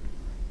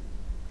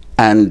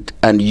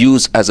and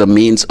use as a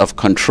means of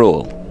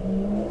control.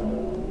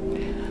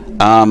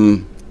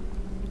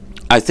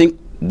 I think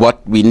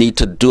what we need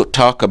to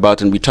talk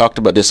about, and we talked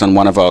about this on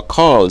one of our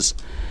calls,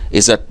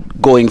 is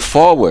that going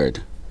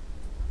forward,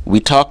 we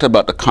talked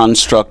about the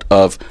construct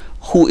of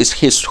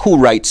who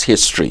writes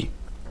history.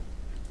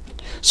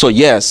 So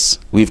yes,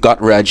 we've got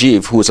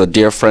Rajiv, who is a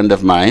dear friend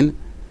of mine.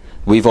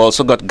 We've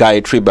also got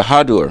Gayatri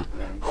Bahadur,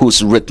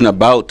 who's written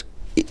about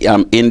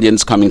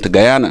Indians coming to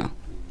Guyana.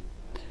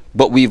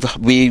 But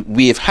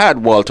we've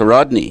had Walter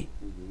Rodney.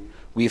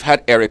 We've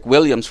had Eric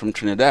Williams from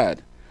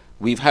Trinidad.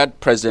 We've had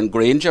President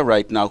Granger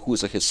right now,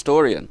 who's a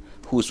historian,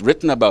 who's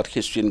written about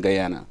history in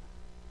Guyana.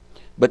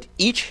 But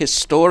each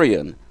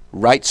historian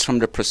writes from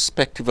the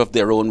perspective of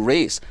their own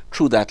race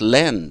through that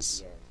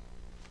lens.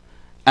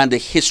 And the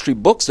history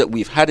books that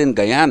we've had in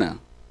Guyana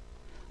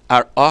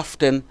are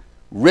often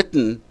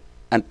written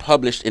and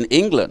published in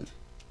England.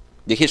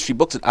 The history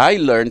books that I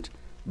learned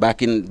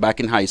back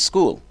in high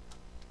school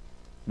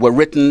were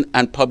written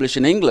and published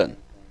in England.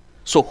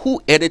 So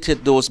who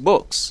edited those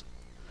books?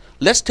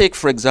 Let's take,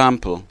 for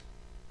example,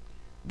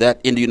 that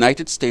in the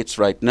United States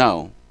right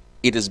now,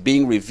 it is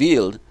being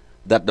revealed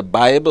that the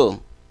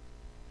Bible,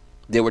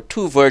 there were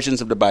two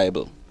versions of the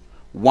Bible.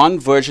 One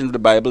version of the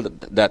Bible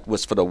that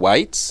was for the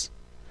whites,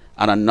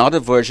 and another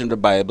version of the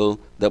Bible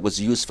that was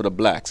used for the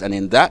blacks. And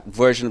in that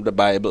version of the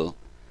Bible,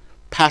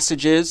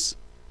 passages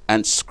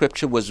and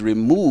scripture was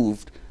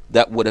removed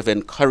that would have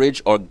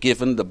encouraged or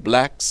given the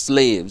black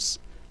slaves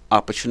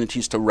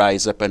opportunities to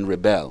rise up and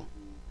rebel.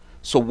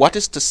 So what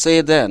is to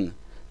say then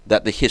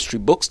that the history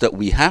books that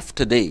we have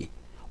today,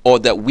 or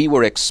that we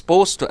were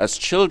exposed to as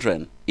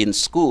children in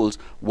schools,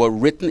 were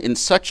written in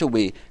such a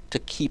way to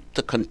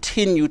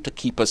continue to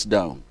keep us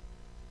down?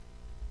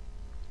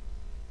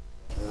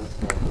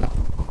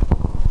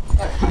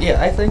 Yeah,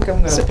 I think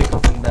I'm going to pick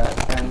up on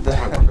that. And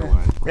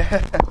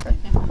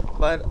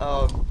but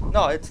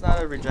no, it's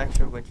not a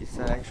rejection of what you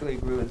said. I actually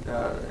agree with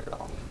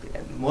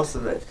most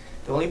of it.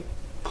 The only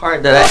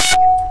part that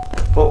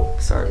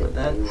sorry about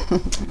that.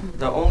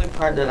 The only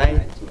part that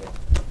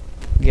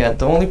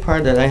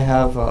I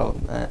have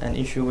an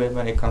issue with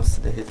when it comes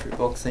to the history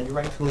books, and you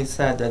rightfully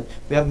said that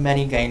we have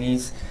many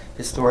Guyanese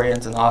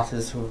historians and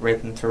authors who've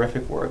written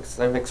terrific works.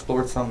 I've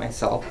explored some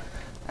myself,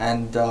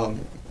 and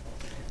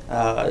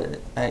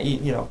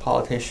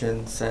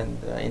politicians and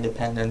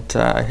independent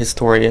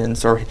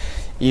historians, or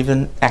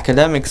even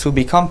academics who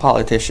become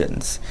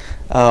politicians.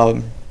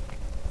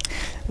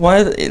 One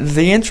of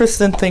the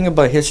interesting thing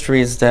about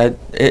history is that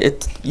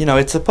it's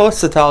supposed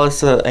to tell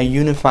us a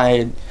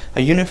unifying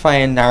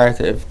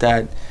narrative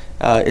that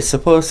is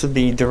supposed to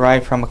be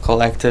derived from a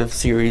collective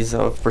series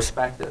of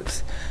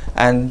perspectives,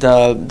 and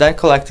that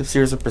collective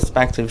series of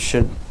perspectives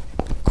should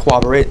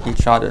corroborate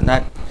each other,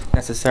 not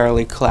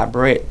necessarily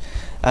collaborate.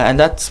 And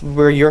that's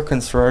where your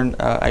concern,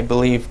 I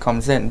believe,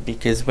 comes in,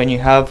 because when you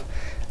have,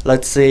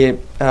 let's say,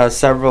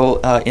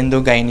 several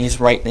Indo-Guyanese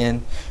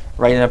writing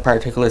in a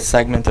particular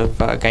segment of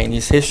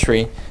Guyanese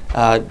history,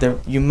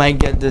 you might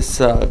get this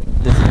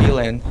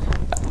feeling,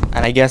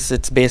 and I guess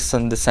it's based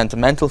on the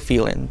sentimental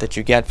feeling that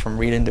you get from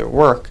reading their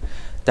work,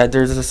 that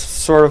there's a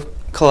sort of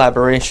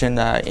collaboration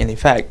in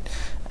effect,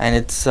 and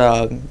it's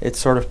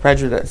sort of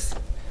prejudiced,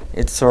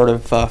 it's sort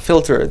of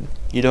filtered.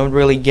 You don't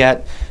really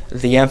get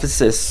the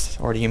emphasis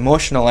or the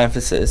emotional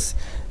emphasis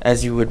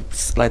as you would,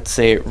 let's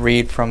say,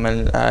 read from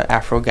an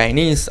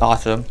Afro-Guyanese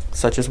author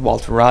such as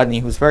Walter Rodney,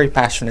 who's very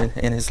passionate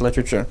in his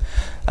literature,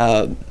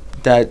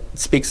 that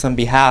speaks on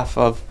behalf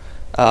of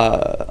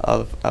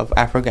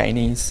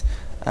Afro-Guyanese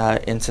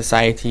in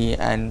society,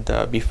 and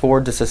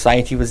before the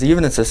society was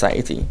even a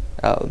society.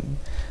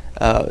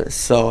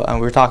 So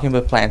we're talking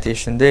about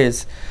plantation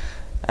days,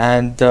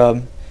 and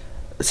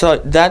so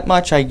that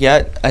much I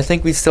get. I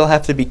think we still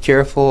have to be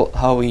careful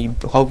how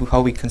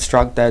we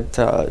construct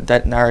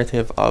that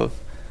narrative of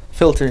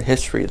filtered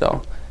history,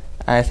 though.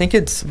 I think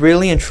it's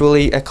really and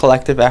truly a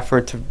collective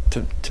effort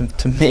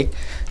to make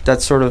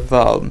that sort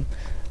of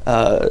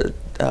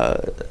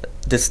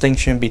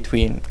distinction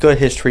between good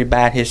history,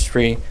 bad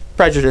history,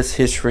 prejudice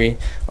history,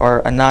 or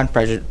a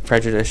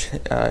non-prejudice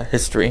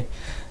history.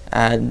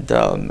 And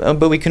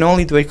but we can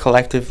only do it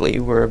collectively,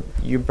 where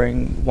you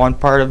bring one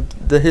part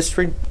of the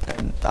history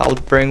and I'll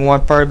bring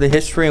one part of the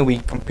history, and we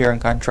compare and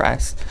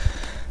contrast.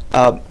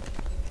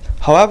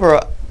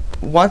 However,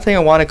 one thing I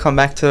want to come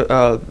back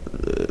to,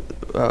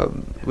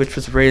 which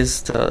was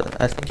raised,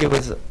 I think it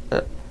was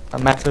a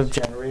matter of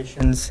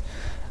generations,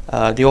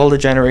 the older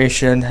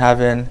generation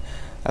having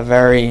a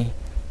very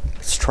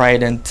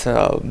strident,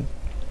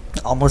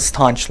 almost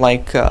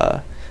staunch-like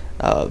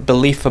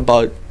belief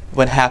about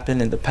what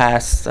happened in the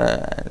past,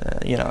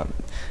 you know,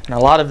 and a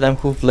lot of them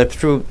who've lived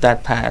through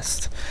that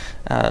past.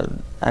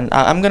 And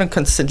I'm going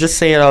to just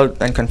say it out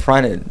and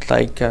confront it,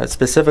 like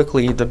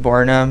specifically the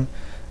Burnham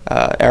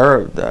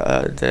era,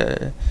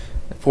 the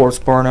Forbes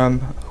Burnham,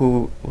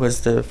 who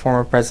was the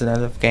former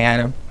president of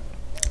Guyana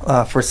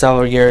for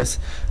several years,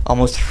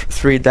 almost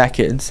 3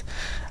 decades.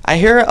 I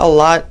hear a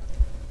lot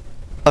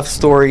of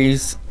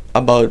stories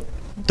about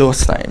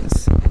those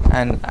times,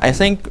 and I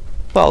think,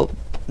 well,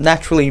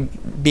 naturally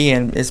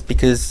being is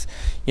because,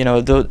 you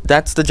know,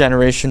 that's the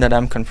generation that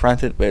I'm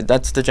confronted with.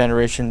 That's the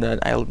generation that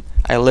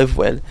I live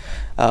with,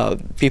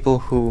 people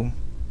who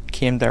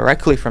came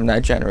directly from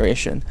that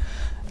generation,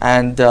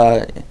 and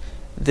the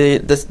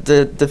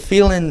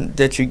feeling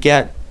that you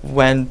get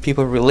when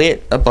people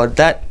relate about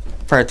that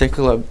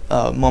particular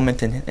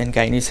moment in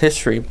Guyanese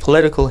history,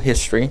 political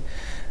history,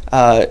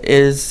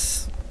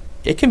 is,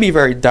 it can be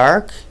very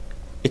dark,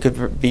 it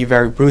could be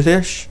very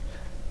brutish,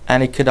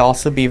 and it could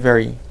also be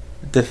very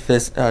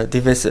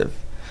divisive.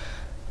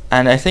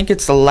 And I think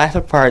it's the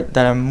latter part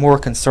that I'm more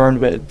concerned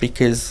with,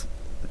 because,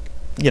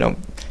 you know,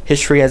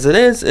 history as it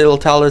is, it'll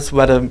tell us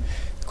whether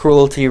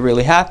cruelty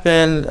really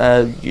happened.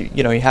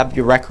 You know, you have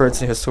your records,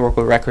 the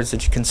historical records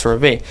that you can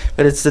survey,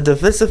 but it's the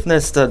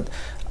divisiveness that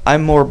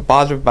I'm more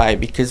bothered by,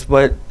 because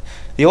what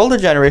the older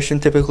generation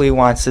typically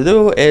wants to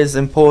do is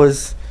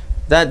impose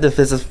that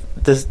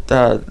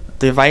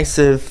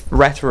divisive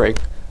rhetoric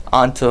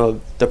onto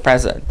the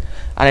present.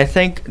 And I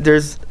think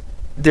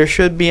there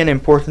should be an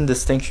important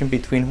distinction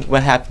between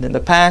what happened in the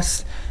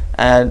past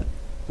and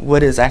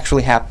what is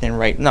actually happening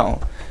right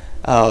now.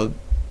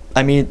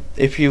 I mean,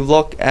 if you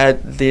look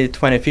at the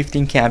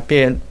 2015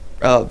 campaign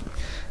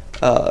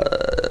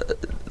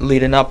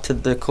leading up to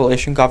the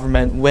coalition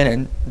government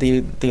winning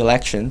the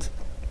elections,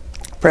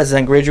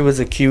 President Grady was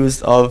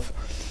accused of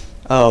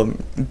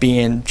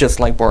being just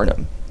like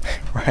Burnham,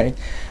 right?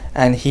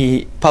 And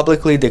he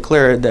publicly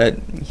declared that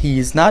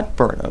he's not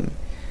Burnham.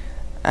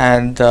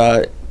 And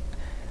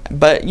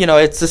but, you know,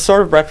 it's the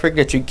sort of rhetoric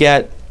that you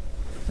get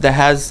that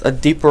has a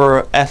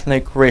deeper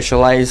ethnic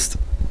racialized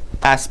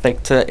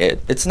aspect to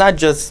it. It's not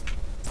just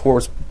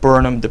Forbes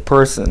Burnham the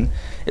person,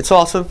 it's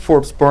also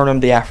Forbes Burnham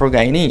the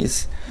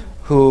Afro-Guyanese,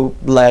 who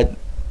led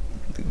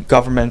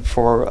government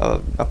for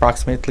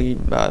approximately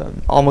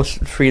almost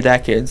 3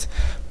 decades,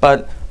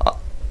 but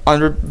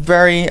under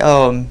very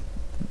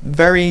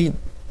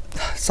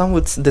some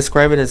would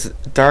describe it as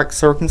dark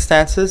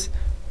circumstances,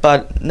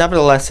 but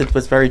nevertheless it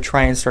was very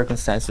trying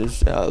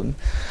circumstances.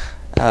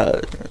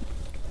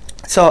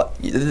 So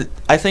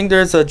I think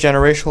there's a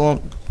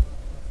generational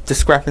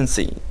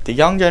discrepancy. The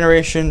young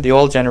generation, the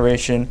old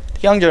generation.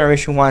 The young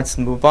generation wants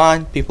to move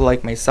on, people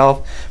like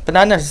myself, but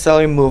not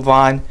necessarily move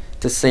on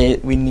to say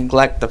we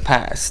neglect the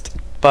past,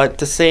 but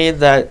to say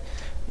that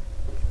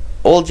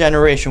old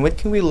generation, what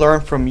can we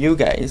learn from you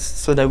guys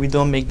so that we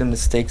don't make the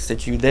mistakes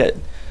that you did,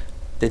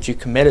 that you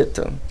committed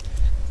to?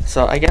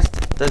 So I guess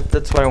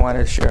that's what I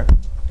wanted to share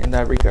in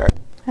that regard.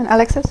 And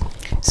Alexis?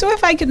 So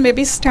if I could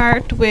maybe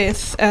start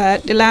with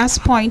the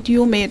last point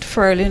you made,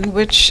 Ferlin,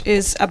 which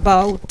is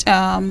about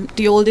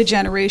the older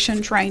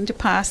generation trying to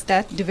pass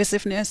that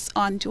divisiveness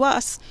on to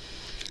us.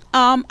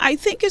 I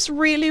think is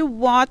really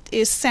what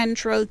is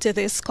central to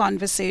this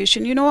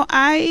conversation. You know,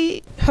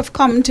 I have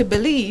come to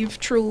believe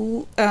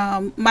through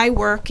my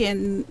work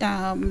in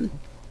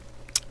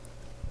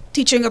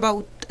teaching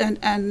about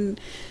and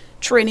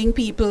training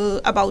people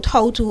about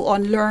how to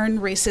unlearn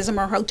racism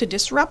or how to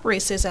disrupt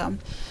racism,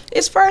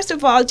 is first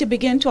of all to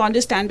begin to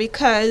understand,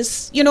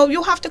 because, you know,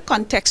 you have to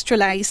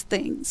contextualize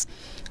things.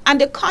 And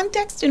the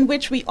context in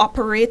which we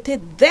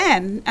operated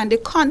then and the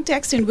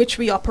context in which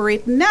we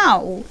operate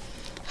now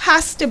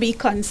has to be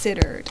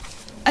considered.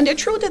 And the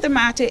truth of the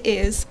matter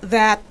is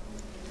that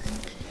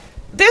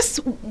this,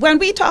 when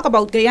we talk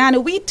about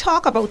Guyana, we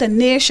talk about a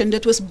nation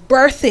that was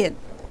birthed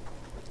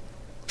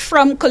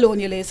from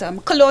colonialism.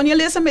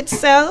 Colonialism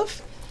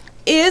itself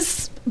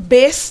is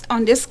based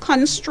on this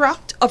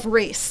construct of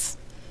race.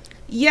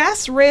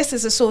 yes, race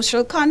is a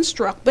social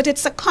construct, but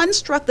it's a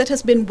construct that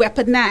has been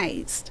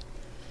weaponized.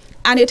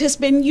 And it has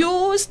been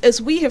used,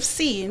 as we have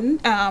seen,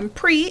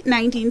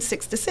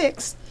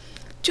 pre-1966,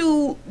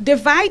 to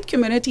divide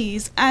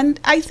communities. And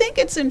I think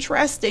it's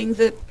interesting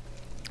that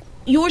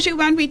usually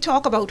when we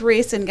talk about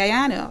race in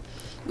Guyana,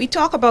 we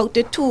talk about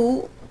the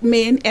two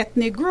main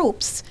ethnic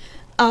groups.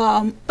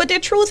 But the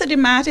truth of the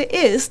matter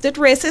is that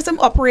racism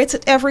operates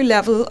at every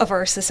level of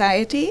our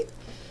society.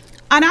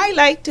 And I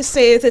like to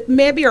say that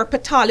maybe our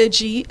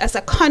pathology as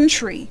a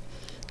country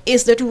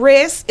is that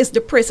race is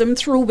the prism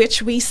through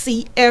which we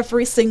see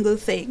every single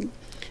thing,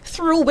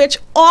 through which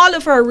all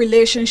of our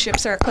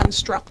relationships are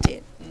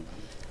constructed.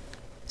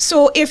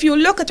 So if you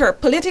look at our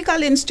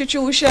political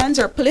institutions,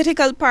 our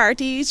political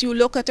parties, you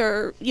look at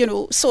our,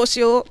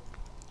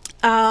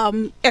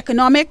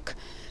 socio-economic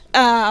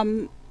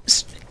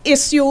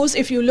issues,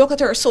 if you look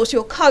at our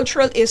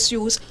socio-cultural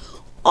issues,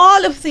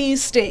 all of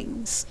these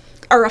things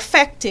are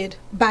affected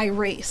by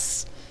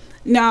race.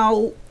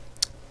 Now,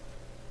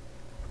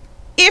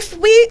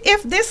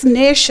 if this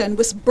nation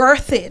was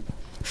birthed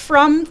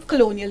from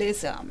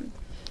colonialism,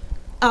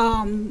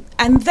 and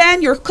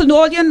then your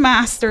colonial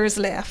masters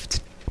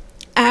left,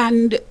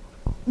 and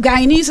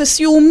Guyanese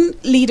assumed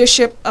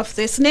leadership of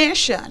this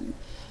nation,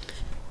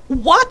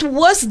 what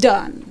was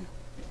done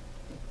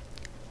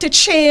to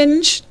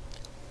change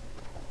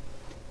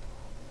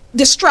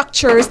the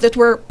structures that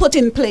were put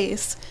in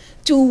place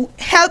to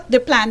help the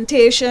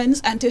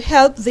plantations and to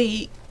help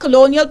the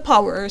colonial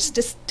powers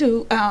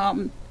to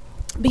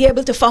be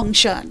able to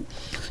function?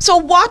 So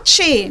what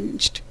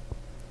changed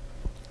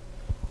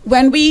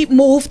when we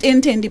moved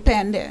into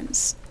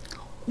independence?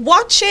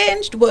 What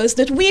changed was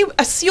that we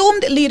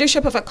assumed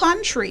leadership of a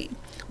country,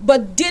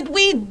 but did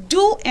we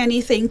do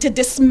anything to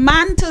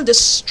dismantle the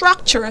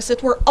structures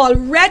that were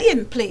already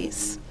in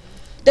place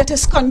that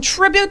has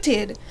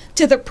contributed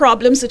to the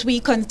problems that we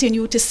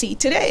continue to see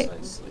today?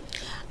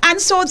 And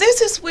so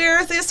this is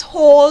where this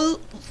whole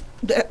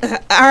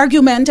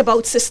argument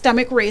about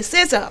systemic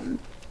racism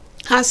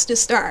has to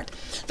start.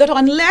 That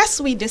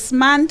unless we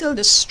dismantle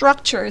the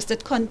structures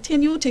that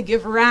continue to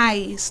give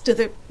rise to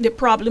the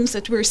problems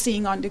that we're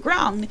seeing on the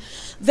ground,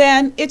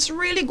 then it's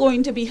really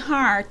going to be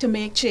hard to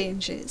make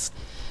changes.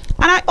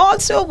 And I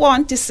also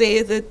want to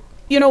say that,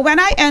 when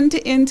I enter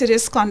into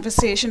this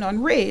conversation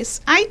on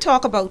race, I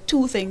talk about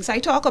two things. I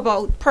talk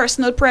about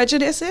personal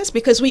prejudices,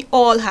 because we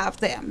all have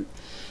them.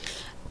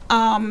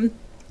 And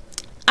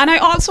I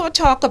also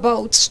talk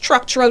about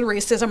structural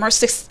racism or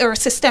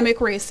systemic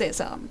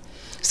racism.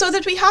 So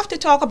that we have to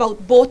talk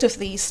about both of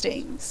these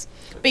things.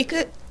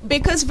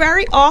 Because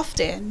very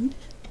often,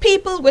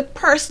 people with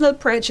personal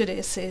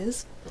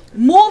prejudices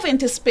move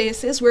into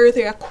spaces where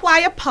they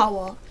acquire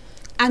power,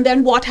 and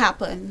then what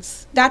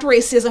happens? That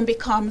racism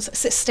becomes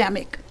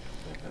systemic.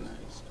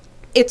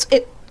 It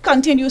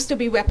continues to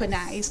be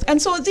weaponized.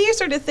 And so these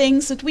are the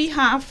things that we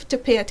have to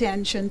pay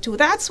attention to.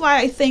 That's why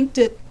I think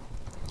that,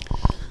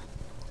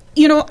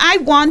 I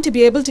want to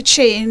be able to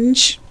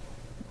change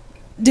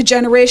the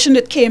generation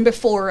that came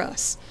before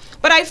us.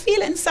 But I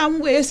feel in some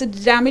ways that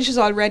the damage has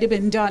already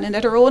been done, and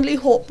that our only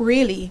hope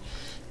really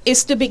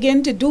is to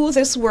begin to do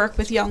this work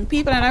with young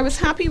people. And I was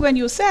happy when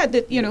you said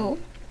that,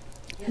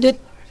 that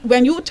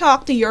when you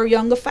talk to your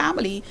younger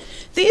family,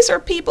 these are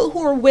people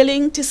who are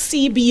willing to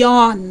see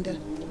beyond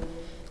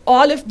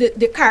all of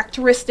the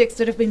characteristics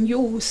that have been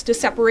used to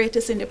separate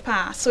us in the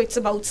past. So it's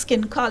about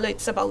skin color,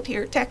 it's about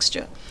hair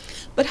texture.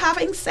 But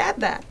having said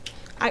that,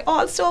 I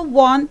also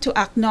want to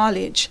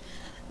acknowledge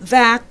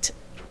that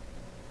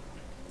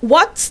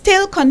what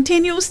still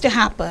continues to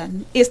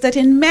happen is that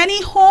in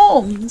many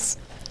homes,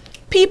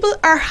 people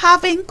are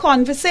having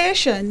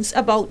conversations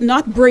about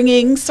not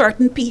bringing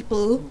certain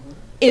people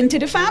into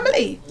the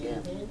family.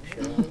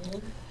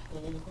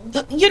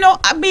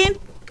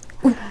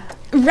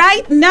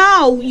 Right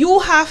now, you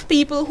have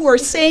people who are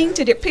saying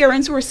to their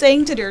parents, who are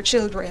saying to their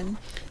children,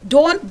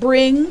 don't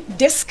bring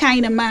this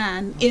kind of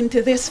man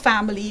into this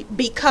family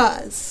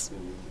because,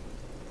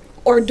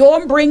 or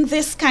don't bring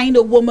this kind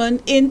of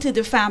woman into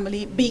the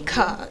family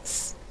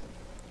because.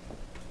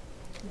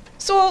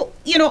 So,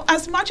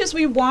 as much as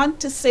we want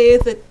to say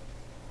that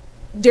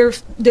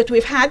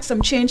we've had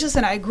some changes,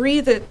 and I agree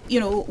that,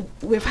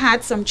 we've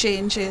had some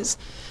changes,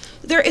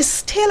 there is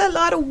still a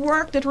lot of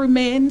work that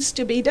remains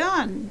to be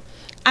done.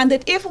 And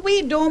that if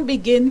we don't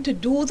begin to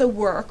do the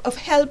work of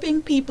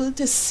helping people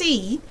to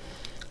see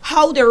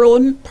how their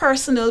own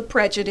personal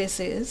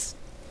prejudices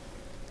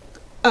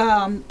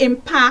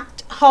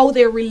impact how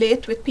they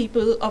relate with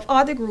people of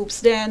other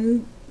groups,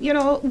 then,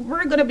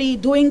 we're going to be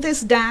doing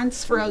this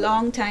dance for a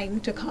long time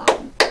to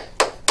come.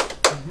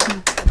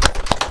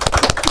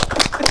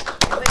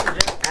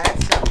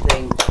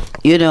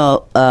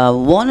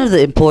 One of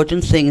the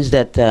important things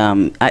that,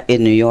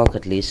 in New York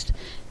at least,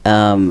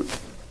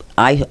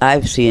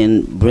 I've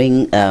seen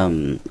bring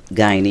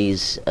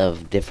Guyanese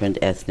of different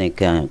ethnic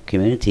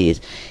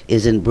communities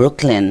is in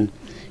Brooklyn.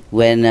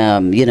 when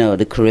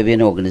the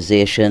Caribbean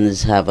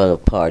organizations have a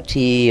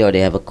party or they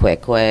have a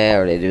kwekwe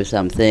or they do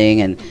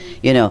something, and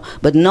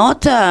but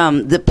not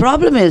the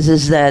problem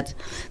is that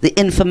the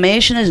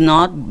information is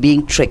not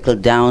being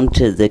trickled down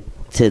to the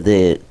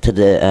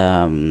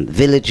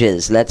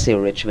villages, let's say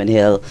Richmond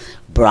Hill,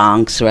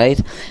 Bronx, right?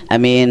 I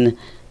mean,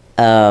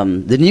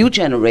 the new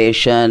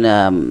generation,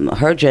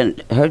 her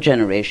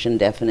generation,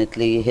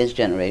 definitely his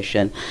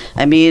generation.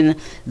 I mean,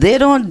 they're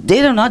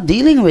not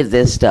dealing with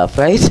this stuff,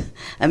 right?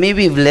 I mean,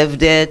 we've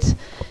lived it.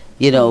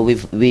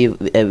 We've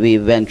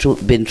been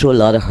through a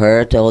lot of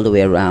hurt all the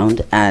way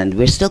around, and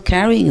we're still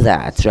carrying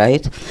that,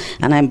 right?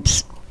 And I'm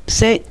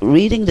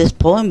reading this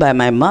poem by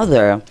my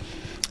mother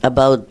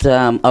about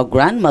our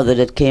grandmother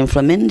that came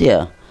from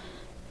India.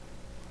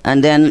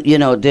 And then,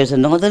 there's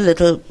another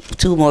little,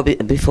 two more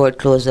before it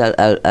closes,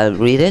 I'll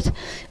read it.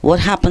 What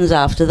happens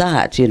after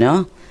that,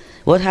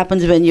 What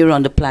happens when you're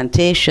on the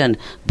plantation,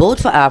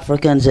 both for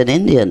Africans and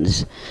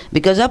Indians?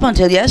 Because up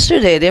until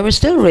yesterday, they were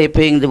still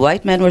raping, the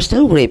white men were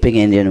still raping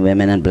Indian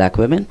women and black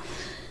women,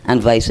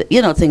 and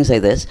things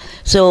like this.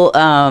 So,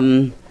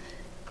 and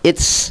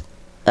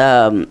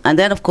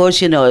then, of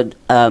course,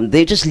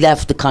 they just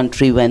left the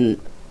country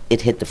when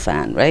it hit the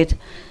fan, right?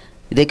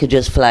 They could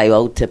just fly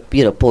out to,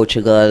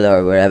 Portugal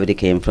or wherever they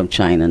came from,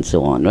 China and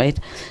so on, right?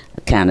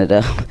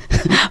 Canada.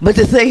 But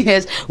the thing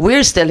is,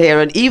 we're still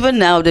here, and even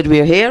now that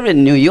we're here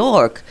in New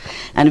York,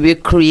 and we're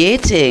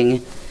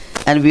creating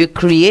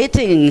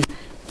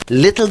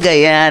little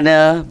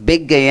Guyana,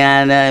 big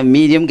Guyana,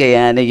 medium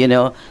Guyana,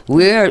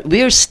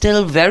 we're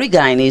still very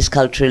Guyanese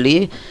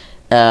culturally.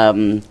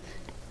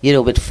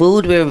 With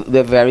food,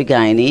 we're very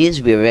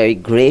Guyanese. We're very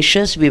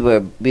gracious. We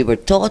were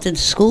taught in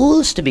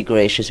schools to be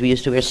gracious. We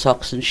used to wear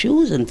socks and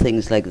shoes and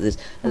things like this,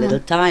 a little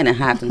tie and a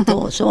hat and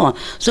so on.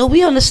 So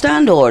we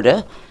understand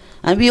order,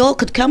 and we all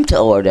could come to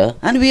order,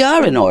 and we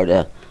are in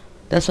order.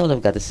 That's all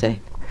I've got to say.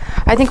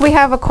 I think we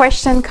have a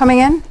question coming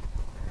in.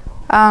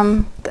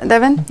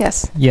 Devin,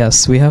 yes.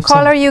 Yes, we have.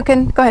 Caller, you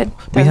can go ahead.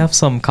 We have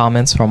some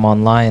comments from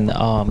online.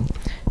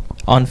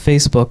 On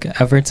Facebook,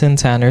 Everton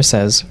Tanner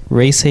says,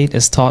 "Race hate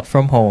is taught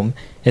from home.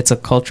 It's a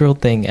cultural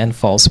thing and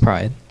false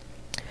pride."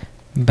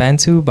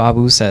 Bantu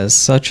Babu says,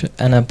 "Such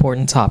an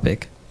important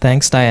topic.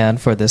 Thanks, Diane,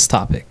 for this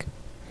topic."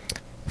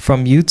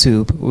 From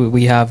YouTube,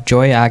 we have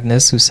Joy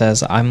Agnes, who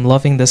says, "I'm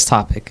loving this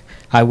topic.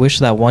 I wish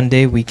that one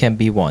day we can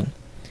be one."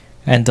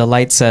 And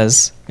Delight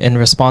says, in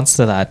response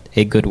to that,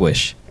 a good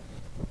wish.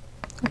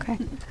 Okay.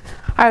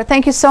 All right.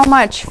 Thank you so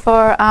much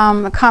for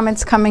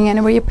comments coming in,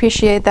 and we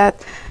appreciate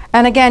that.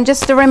 And again,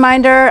 just a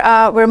reminder,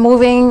 we're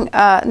moving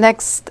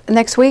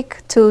next week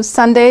to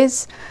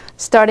Sundays,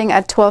 starting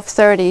at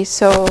 12:30.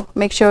 So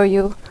make sure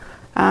you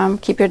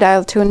keep your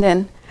dial tuned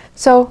in.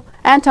 So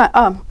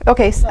Anton,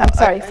 okay, I'm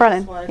sorry,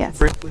 Ferlin. Yes.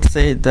 Briefly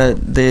say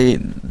that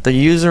the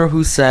user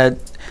who said,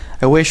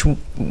 "I wish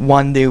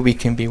one day we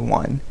can be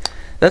one."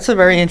 That's a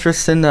very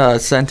interesting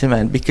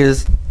sentiment,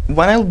 because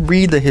when I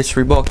read the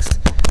history books,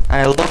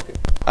 I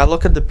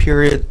look at the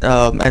period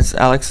as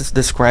Alex has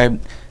described,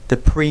 the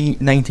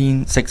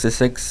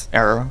pre-1966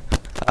 era,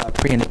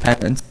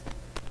 pre-independence.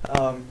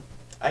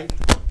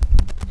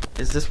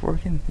 Is this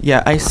working?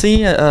 Yeah, I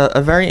see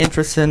a very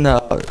interesting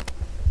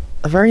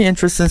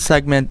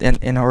segment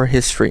in our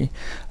history,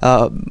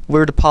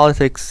 where the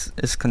politics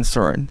is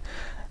concerned,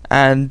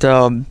 and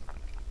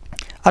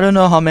I don't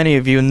know how many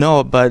of you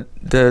know, but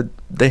the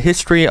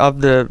history of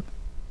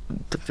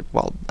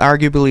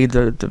arguably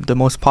the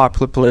most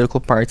popular political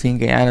party in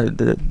Guyana,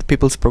 the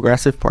People's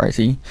Progressive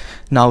Party,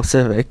 now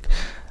Civic.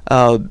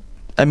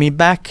 I mean,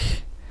 back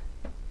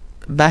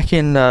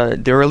in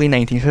the early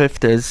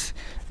 1950s,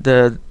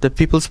 the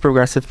People's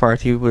Progressive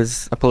Party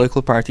was a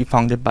political party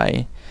founded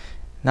by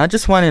not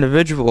just one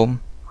individual,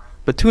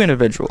 but two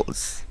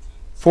individuals,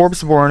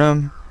 Forbes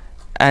Burnham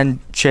and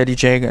Cheddi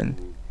Jagan.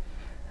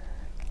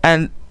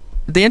 And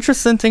the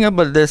interesting thing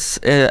about this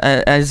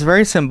is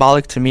very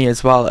symbolic to me,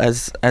 as well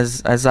as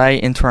I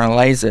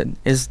internalize it,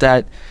 is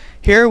that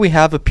here we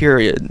have a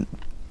period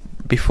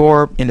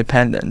before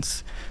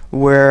independence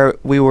where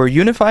we were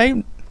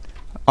unified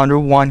under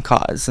one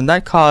cause, and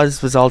that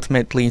cause was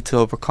ultimately to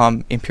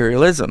overcome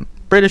imperialism,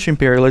 British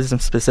imperialism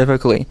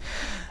specifically.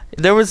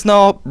 There was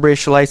no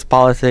racialized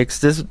politics.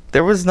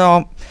 There was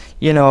no,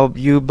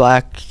 you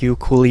black, you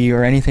coolie,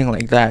 or anything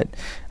like that.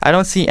 I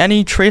don't see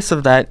any trace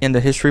of that in the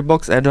history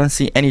books. I don't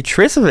see any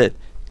trace of it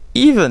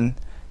even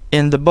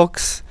in the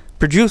books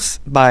produced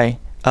by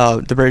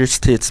the British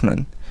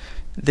statesmen.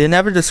 They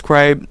never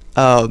describe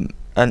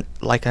an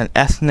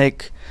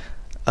ethnic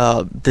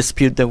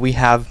dispute that we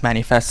have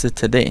manifested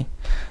today.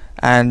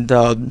 And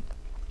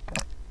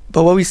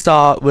but what we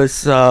saw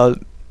was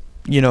an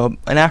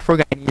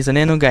Afro-Guyanese and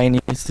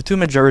Indo-Guyanese, the two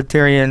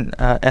majoritarian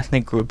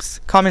ethnic groups,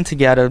 coming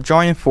together,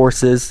 joining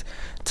forces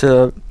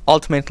to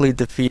ultimately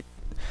defeat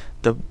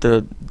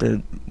the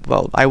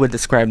I would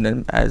describe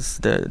them as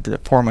the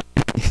former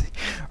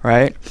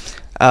right?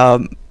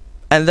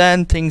 And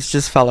then things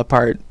just fell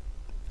apart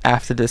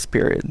after this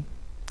period.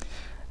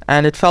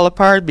 And it fell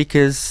apart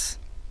because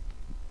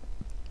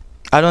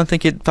I don't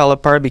think it fell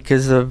apart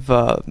because of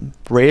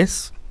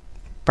race,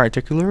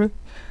 particularly.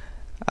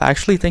 I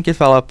actually think it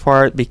fell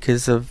apart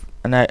because of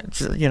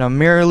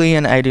merely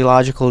an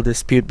ideological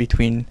dispute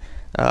between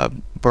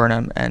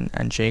Burnham and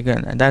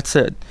Jagan, and that's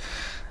it.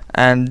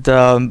 And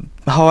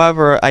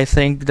however, I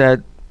think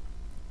that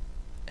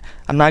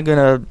I'm not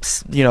gonna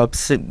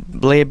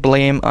lay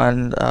blame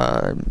on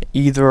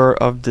either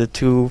of the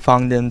two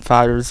founding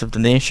fathers of the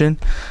nation,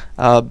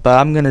 but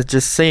I'm gonna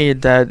just say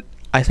that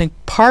I think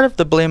part of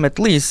the blame, at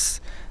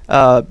least,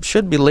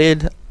 should be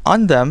laid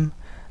on them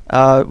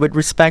with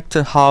respect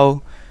to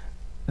how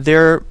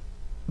their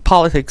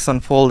politics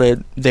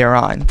unfolded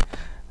thereon.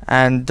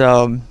 And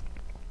when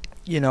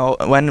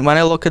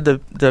I look at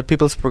the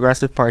People's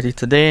Progressive Party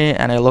today,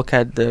 and I look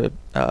at the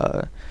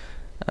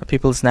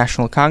People's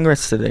National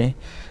Congress today,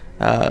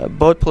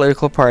 both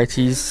political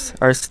parties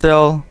are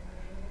still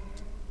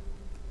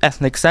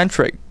ethnic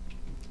centric,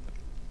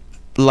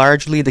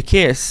 largely the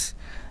case.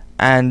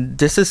 And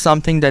this is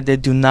something that they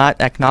do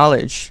not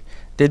acknowledge.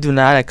 They do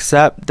not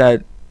accept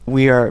that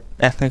we are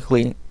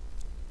ethnically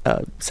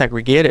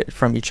segregated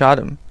from each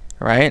other,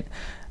 right?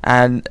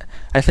 And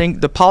I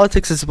think the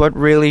politics is what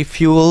really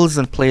fuels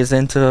and plays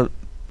into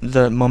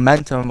the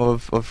momentum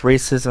of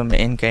racism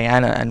in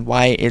Guyana, and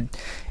why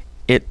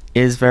it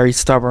is very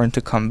stubborn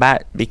to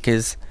combat,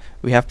 because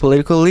we have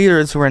political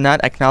leaders who are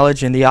not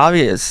acknowledging the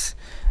obvious.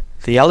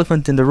 The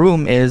elephant in the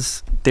room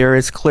is there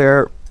is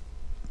clear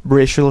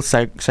racial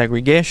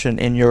segregation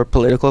in your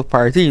political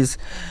parties,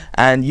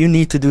 and you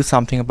need to do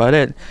something about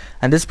it.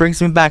 And this brings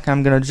me back,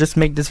 I'm going to just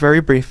make this very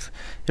brief,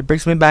 it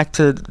brings me back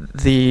to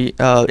the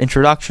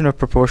introduction of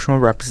proportional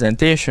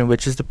representation,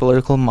 which is the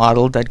political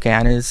model that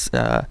Guyana's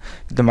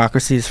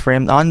democracy is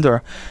framed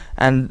under.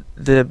 And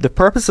the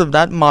purpose of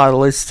that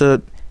model is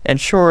to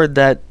ensure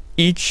that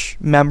each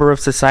member of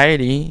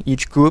society,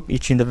 each group,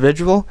 each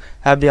individual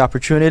have the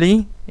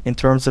opportunity, in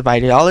terms of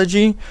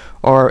ideology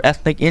or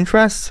ethnic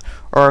interests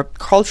or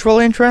cultural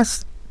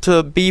interests,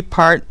 to be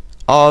part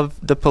of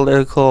the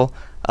political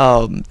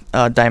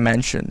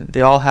dimension. They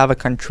all have a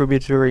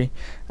contributory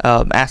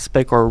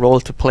aspect or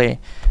role to play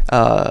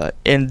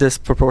in this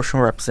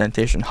proportional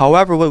representation.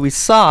 However, what we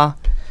saw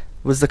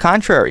was the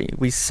contrary.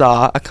 We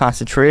saw a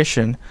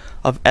concentration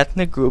of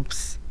ethnic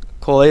groups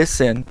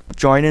coalescing,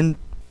 joining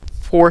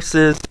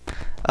forces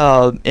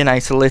in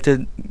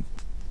isolated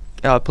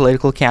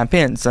political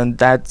campaigns, and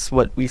that's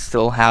what we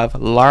still have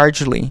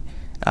largely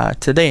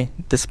today.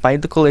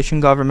 Despite the coalition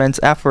government's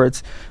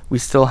efforts, we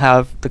still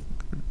have the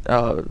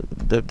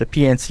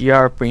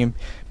PNCR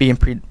being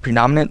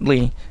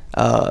predominantly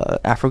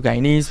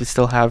Afro-Guyanese. We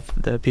still have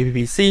the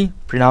PPPC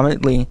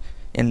predominantly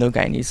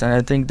Indo-Guyanese, and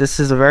I think this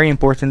is a very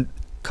important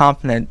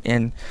component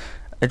in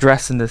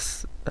addressing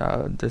this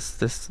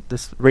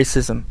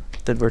racism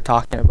that we're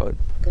talking about.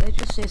 Could I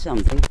just say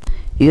something?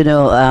 You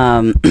know,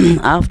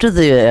 after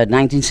the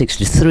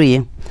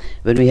 1963,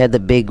 when we had the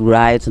big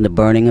riots and the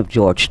burning of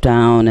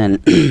Georgetown,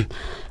 and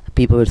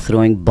people were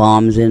throwing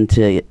bombs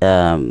into,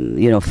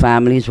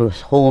 families,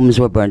 homes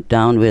were burnt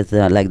down with,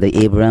 like the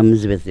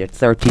Abrams, with their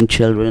 13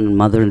 children,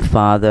 mother and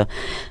father,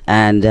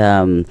 and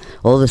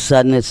all of a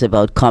sudden it's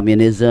about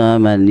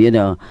communism and,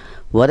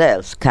 what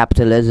else?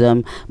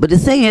 Capitalism. But the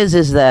thing is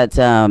that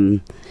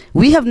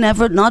we have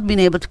never not been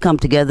able to come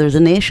together as a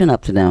nation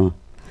up to now.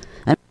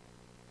 And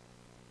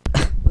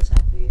what's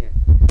happening here?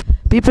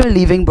 People are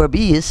leaving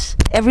Berbice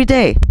every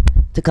day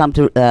to come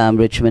to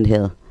Richmond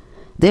Hill.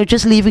 They're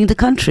just leaving the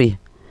country.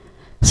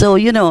 So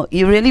you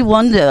really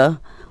wonder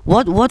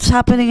what's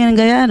happening in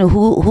Guyana.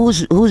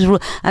 Who's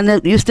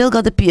and you still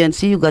got the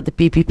PNC, you got the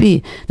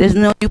PPP. There's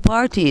no new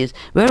parties.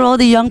 Where are all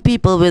the young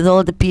people with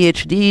all the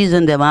PhDs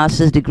and their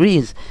master's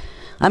degrees?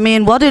 I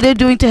mean, what are they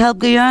doing to help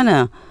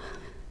Guyana?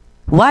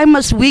 Why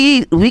must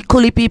we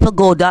Kuli people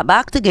go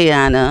back to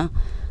Guyana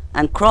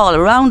and crawl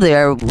around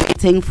there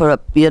waiting for a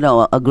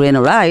grain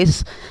of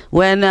rice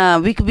when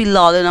we could be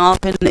lolling off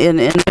in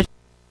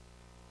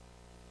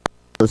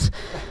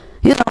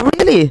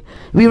really,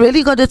 we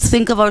really got to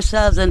think of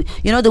ourselves. And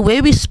the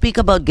way we speak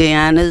about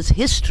Guyana's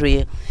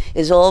history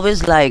is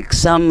always like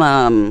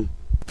some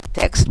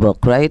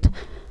textbook, right?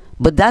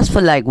 But that's for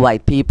like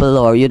white people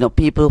or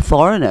people,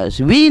 foreigners.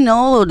 We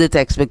know the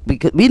textbook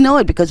because we know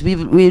it because we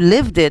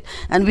lived it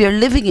and we are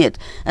living it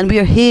and we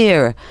are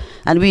here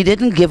and we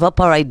didn't give up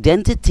our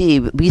identity.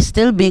 We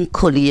still being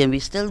Kuli and we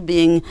still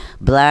being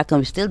black and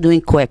we still doing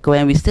Kwekwe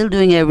and we still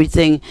doing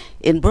everything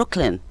in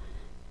Brooklyn.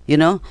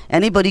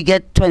 Anybody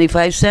get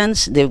 25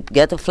 cents, they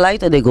get a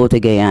flight and they go to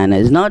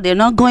Guyana. They're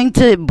not going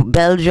to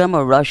Belgium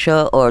or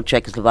Russia or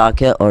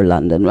Czechoslovakia or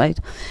London, right?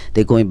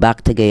 They're going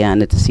back to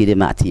Guyana to see the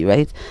Mati,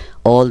 right?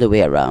 All the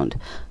way around.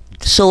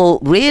 So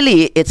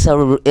really, it's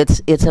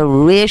a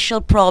racial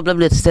problem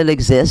that still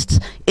exists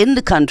in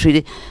the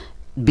country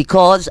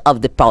because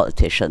of the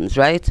politicians,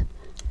 right?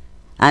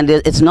 And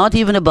it's not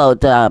even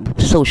about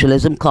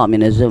socialism,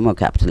 communism, or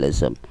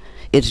capitalism.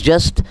 It's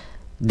just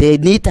they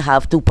need to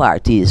have two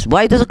parties.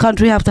 Why does a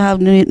country have to have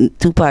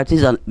two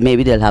parties?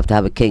 Maybe they'll have to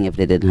have a king if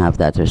they didn't have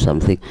that or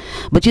something.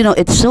 But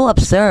it's so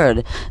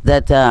absurd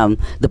that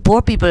the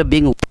poor people are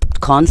being whipped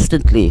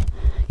constantly.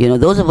 You know,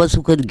 those of us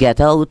who could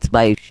get out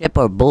by ship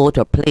or boat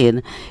or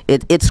plane,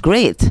 it's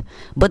great.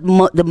 But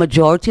the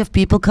majority of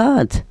people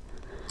can't.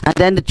 And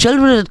then the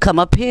children that come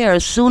up here,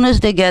 as soon as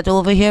they get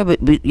over here,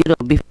 you know,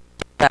 before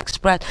they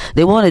express,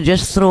 they want to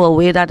just throw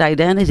away that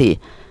identity.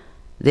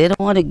 They don't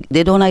want to.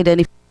 They don't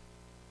identify.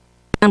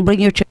 And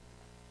bring your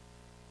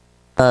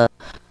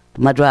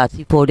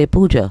madrasi for the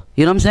puja.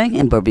 You know what I'm saying?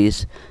 In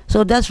Burmese.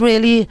 So that's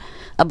really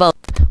about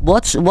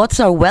what's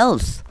our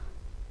wealth.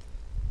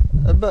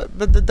 But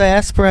the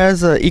diaspora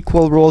has an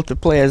equal role to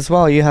play as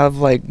well. You have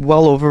like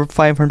well over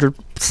 500,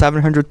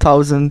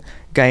 700,000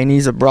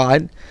 Guyanese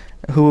abroad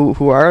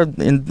who are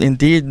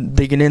indeed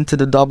digging into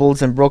the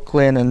doubles in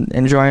Brooklyn and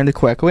enjoying the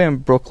kwekwe in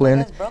Brooklyn.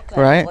 Yes, Brooklyn.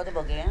 Right? What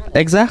about Guyana?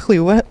 Exactly.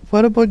 What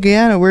about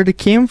Guyana, where they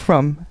came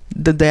from?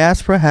 The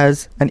diaspora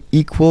has an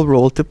equal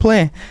role to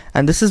play,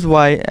 and this is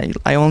why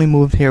I only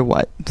moved here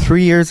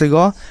 3 years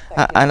ago,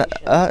 and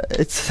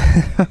it's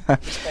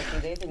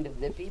Speculating.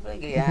 The people in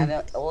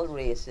Guyana, all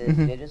races,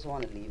 they just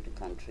want to leave the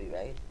country,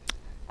 right?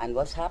 And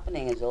what's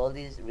happening is all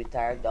these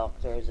retired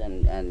doctors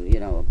and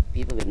you know,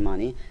 people with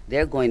money,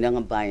 they're going down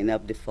and buying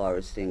up the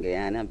forest in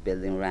Guyana,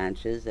 building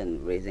ranches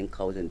and raising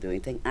cows and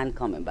doing things, and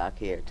coming back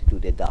here to do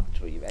their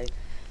doctorate, right?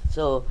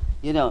 So,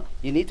 you know,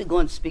 you need to go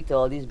and speak to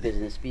all these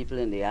business people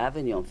in the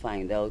avenue and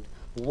find out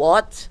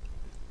what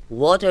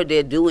are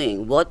they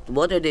doing? What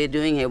are they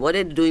doing here? What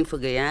are they doing for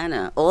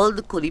Guyana? All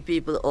the Kuli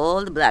people,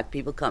 all the black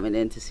people coming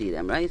in to see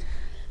them, right?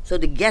 So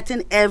they're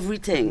getting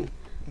everything,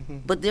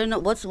 but they're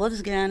not. What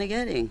is Guyana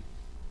getting?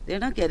 They're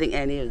not getting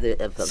any of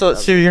the.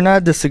 So you're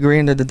not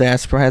disagreeing that the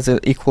diaspora has an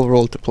equal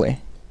role to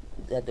play?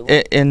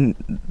 In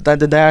that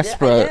the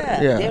diaspora,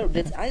 yeah.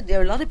 There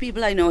are a lot of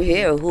people I know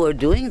here who are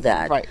doing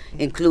that, right,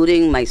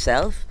 including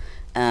myself.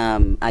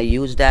 I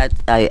use that.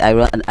 I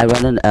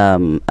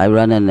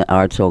run an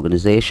arts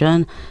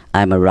organization.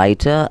 I'm a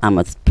writer. I'm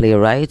a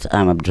playwright.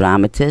 I'm a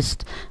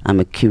dramatist. I'm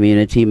a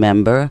community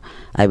member.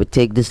 I would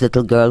take this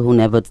little girl who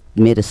never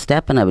made a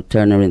step and I would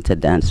turn her into a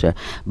dancer.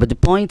 But the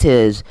point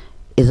is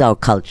our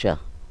culture.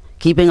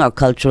 Keeping our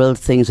cultural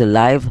things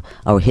alive,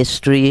 our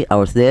history,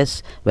 our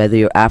this, whether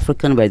you're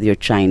African, whether you're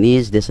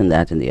Chinese, this and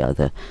that and the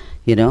other,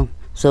 you know?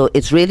 So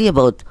it's really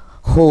about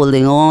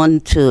holding on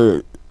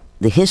to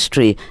the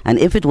history, and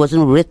if it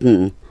wasn't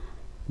written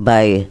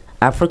by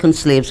African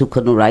slaves who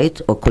couldn't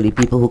write, or Kuli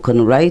people who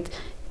couldn't write,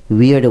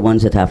 we are the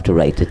ones that have to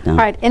write it now. All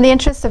right, in the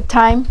interest of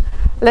time,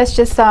 let's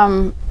just,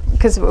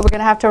 because we're going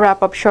to have to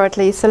wrap up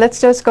shortly, so let's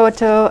just go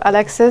to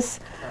Alexis,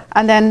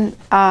 and then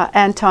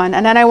Anton.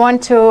 And then I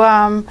want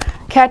to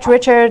catch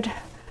Richard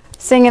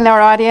Singh in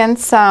our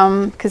audience,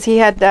 because he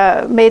had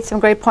made some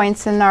great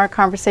points in our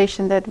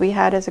conversation that we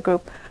had as a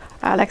group.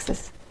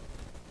 Alexis.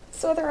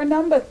 So there are a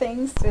number of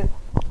things that,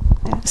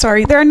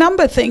 there are a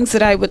number of things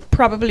that I would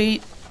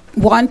probably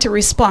want to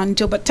respond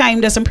to, but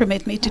time doesn't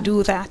permit me to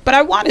do that. But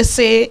I want to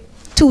say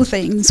two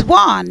things.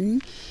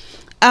 One,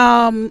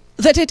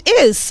 that it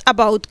is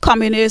about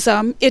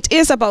communism, it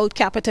is about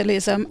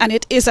capitalism, and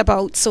it is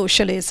about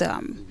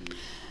socialism.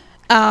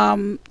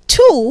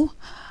 Two,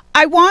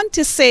 I want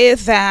to say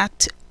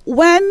that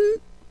when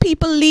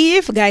people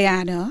leave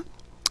Guyana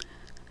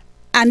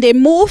and they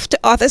move to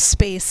other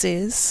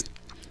spaces,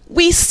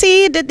 we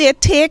see that they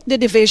take the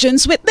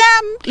divisions with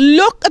them.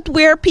 Look at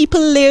where people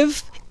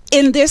live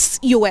in this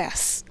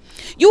U.S.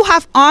 You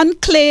have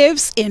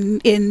enclaves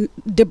in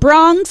the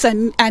Bronx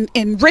and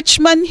in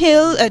Richmond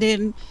Hill and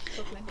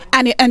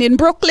in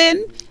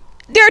Brooklyn.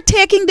 They're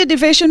taking the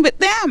division with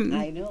them.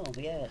 I know,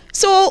 yeah.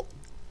 So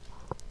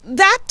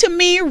that to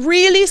me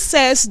really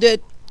says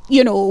that,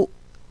 you know,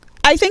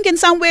 I think in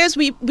some ways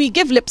we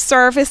give lip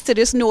service to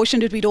this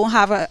notion that we don't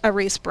have a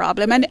race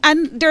problem. And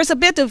there's a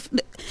bit of,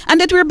 and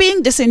that we're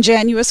being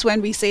disingenuous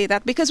when we say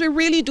that, because we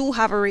really do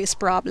have a race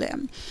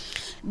problem.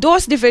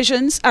 Those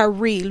divisions are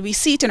real. We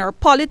see it in our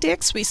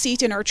politics, we see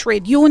it in our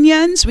trade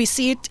unions, we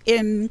see it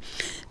in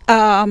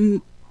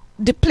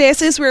the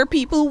places where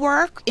people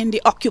work, in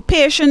the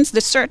occupations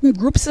that certain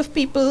groups of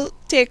people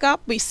take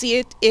up. We see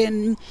it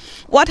in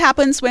what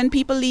happens when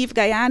people leave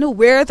Guyana,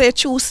 where they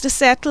choose to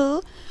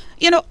settle.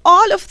 You know,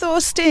 all of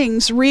those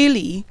things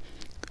really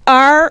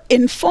are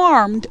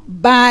informed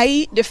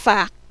by the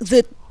fact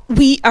that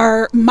we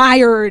are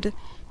mired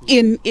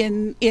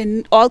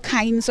in all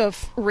kinds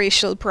of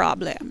racial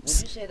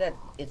problems. Would you say that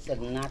it's a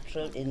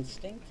natural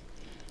instinct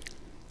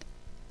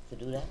to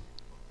do that?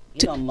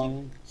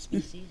 Among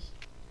species?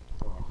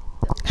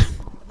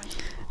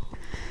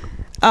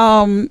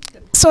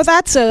 So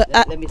that's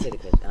let me say the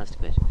question, ask the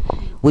question.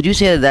 Would you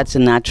say that that's a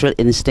natural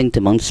instinct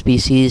among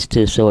species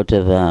to sort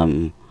of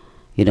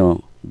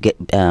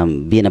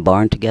be in a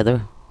barn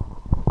together?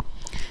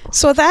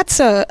 So that's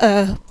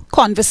a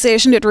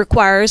conversation that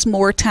requires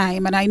more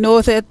time, and I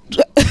know that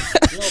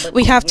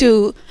we have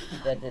to.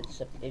 That it's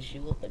an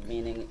issue,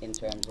 meaning in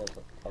terms of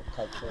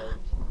cultural.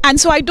 And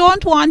so I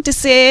don't want to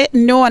say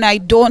no, and I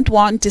don't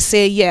want to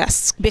say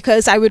yes,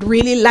 because I would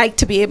really like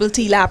to be able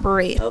to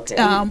elaborate. Okay.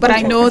 But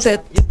I know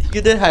that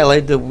you did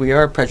highlight that we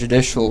are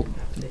prejudicial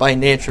by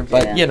nature,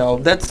 but you know,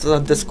 that's a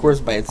discourse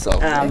by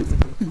itself.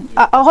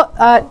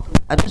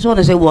 I just want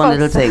to say one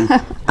little thing.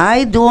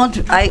 I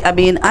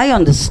mean, I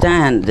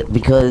understand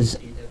because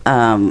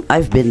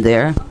I've been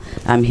there.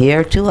 I'm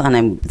here too, and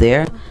I'm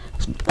there.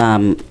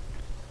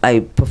 I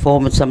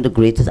perform with some of the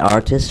greatest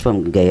artists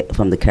from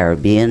the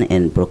Caribbean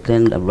in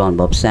Brooklyn, Ron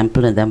Bob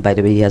Semple, and then, by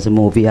the way, he has a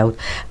movie out.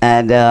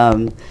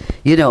 And,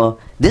 you know,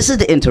 this is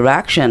the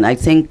interaction. I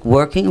think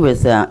working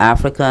with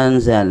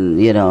Africans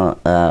and, you know,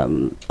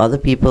 other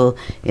people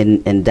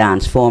in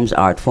dance forms,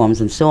 art forms,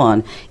 and so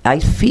on, I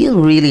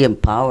feel really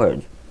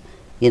empowered.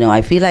 You know,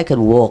 I feel I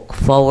can walk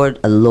forward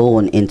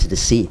alone into the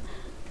sea.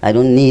 I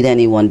don't need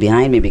anyone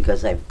behind me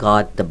because I've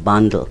got the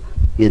bundle,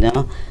 you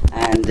know?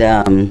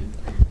 And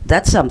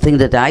that's something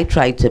that I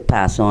try to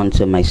pass on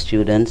to my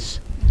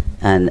students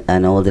and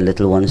all the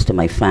little ones, to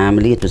my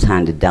family. It was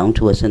handed down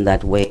to us in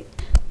that way.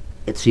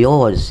 It's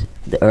yours.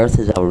 The earth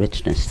is our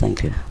richness.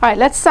 Thank you. All right,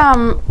 let's,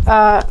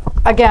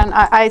 again,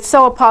 I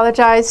so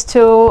apologize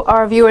to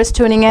our viewers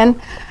tuning in.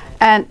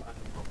 And,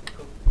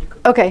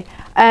 okay,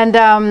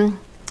 and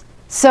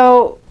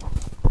so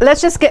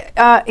let's just get,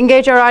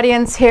 engage our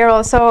audience here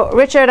also.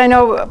 Richard, I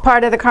know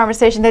part of the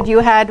conversation that you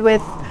had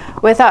with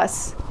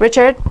us.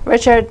 Richard?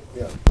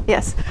 Yeah.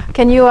 Yes.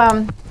 Can you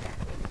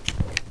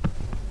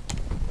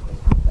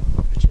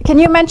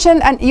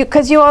mention, and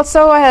because you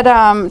also had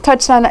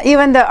touched on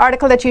even the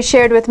article that you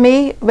shared with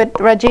me, with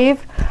Rajiv,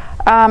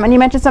 and you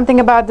mentioned something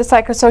about the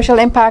psychosocial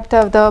impact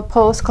of the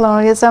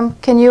post-colonialism.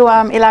 Can you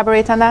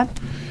elaborate on that?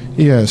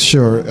 Yes,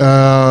 sure.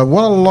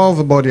 What I love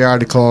about the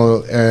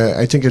article,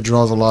 I think it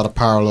draws a lot of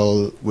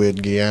parallel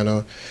with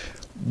Guyana,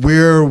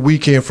 where we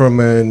came from,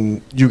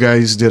 and you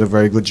guys did a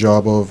very good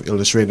job of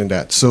illustrating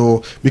that.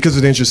 So, because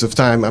of the interest of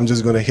time, I'm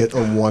just going to hit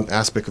on one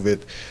aspect of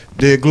it.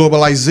 The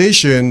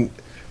globalization,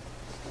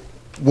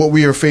 what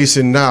we are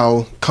facing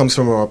now, comes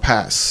from our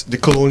past. The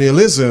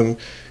colonialism,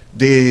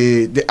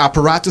 the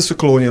apparatus for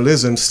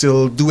colonialism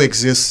still do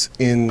exist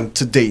in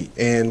today,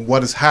 and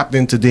what is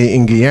happening today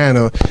in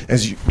Guyana,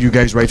 as you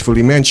guys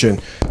rightfully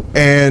mentioned.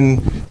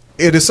 And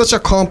it is such a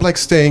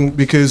complex thing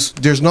because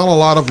there's not a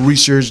lot of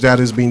research that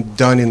has been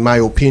done, in my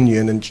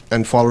opinion,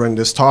 and following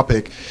this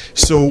topic.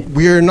 So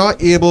we're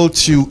not able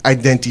to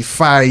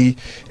identify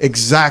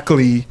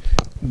exactly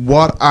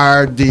what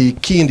are the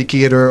key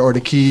indicator or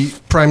the key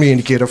primary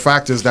indicator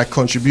factors that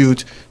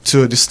contribute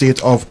to the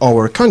state of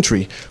our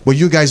country. But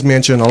you guys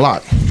mentioned a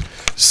lot.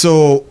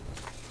 So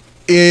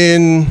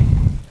in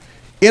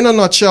a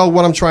nutshell,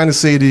 what I'm trying to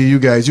say to you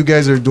guys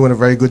are doing a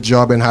very good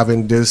job in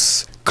having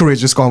this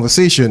courageous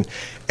conversation,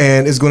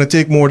 and it's going to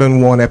take more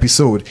than one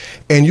episode.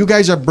 And you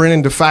guys are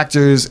bringing the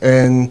factors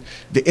and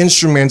the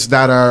instruments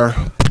that are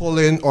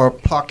pulling or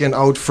plucking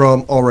out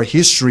from our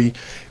history,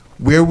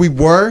 where we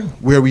were,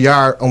 where we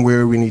are, and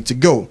where we need to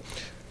go.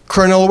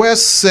 Colonel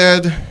West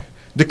said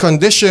the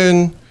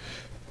condition,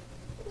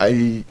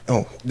 I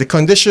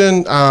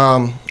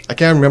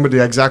can't remember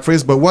the exact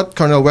phrase, but what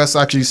Colonel West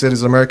actually said,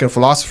 as an American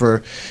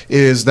philosopher,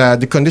 is that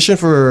the condition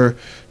for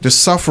the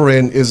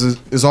suffering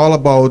is all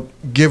about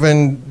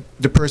giving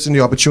the person the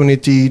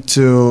opportunity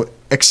to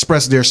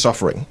express their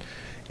suffering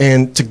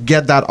and to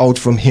get that out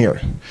from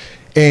here.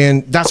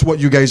 And that's what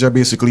you guys are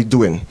basically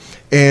doing.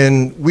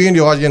 And we in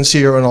the audience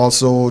here, and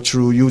also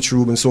through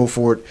YouTube and so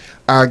forth,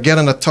 are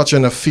getting a touch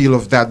and a feel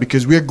of that,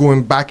 because we're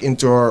going back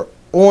into our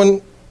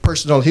own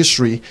personal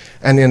history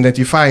and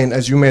identifying,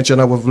 as you mentioned.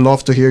 I would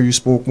love to hear you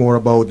spoke more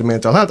about the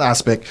mental health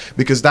aspect,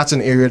 because that's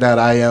an area that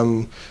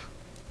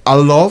I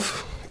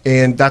love,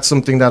 and that's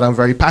something that I'm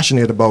very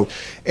passionate about.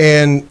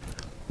 And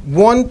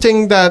one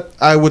thing that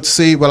I would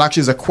say, well,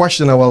 actually is a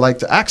question I would like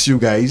to ask you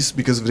guys,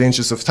 because of the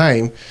interest of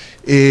time,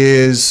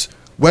 is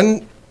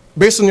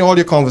based on all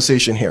your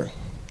conversation here,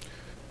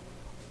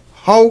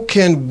 how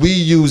can we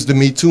use the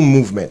Me Too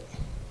movement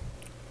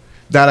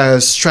that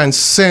has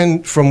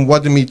transcended from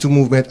what the Me Too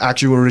movement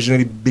actually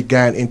originally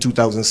began in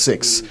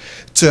 2006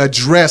 to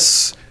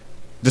address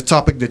the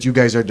topic that you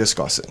guys are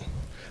discussing?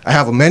 I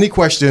have many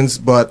questions,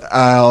 but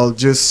I'll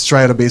just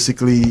try to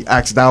basically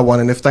ask that one,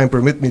 and if time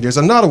permit me, there's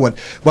another one.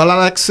 Well,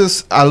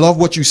 Alexis, I love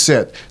what you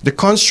said. The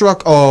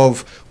construct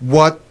of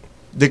what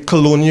the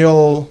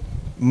colonial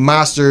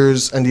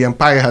masters and the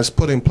empire has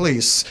put in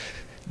place,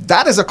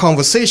 that is a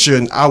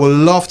conversation I would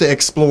love to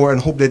explore, and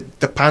hope that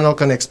the panel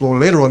can explore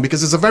later on,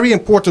 because it's a very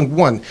important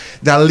one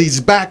that leads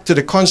back to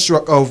the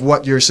construct of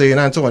what you're saying,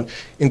 Antoine,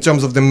 in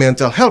terms of the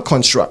mental health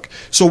construct.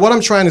 So what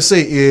I'm trying to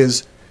say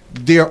is,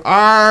 there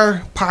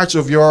are parts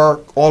of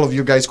all of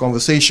you guys'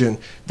 conversation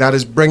that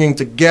is bringing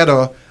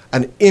together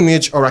an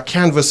image or a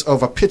canvas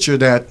of a picture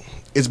that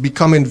is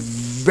becoming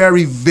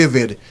very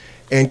vivid,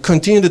 and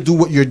continue to do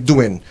what you're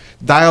doing.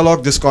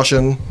 Dialogue,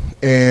 discussion,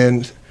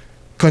 and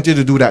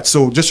continue to do that.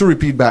 So just to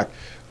repeat back,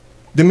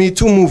 the Me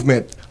Too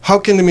movement, how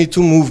can the Me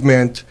Too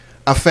movement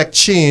affect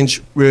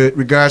change with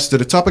regards to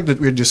the topic that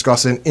we're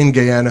discussing in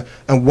Guyana,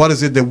 and what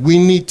is it that we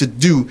need to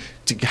do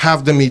to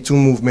have the Me Too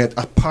movement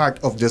a part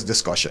of this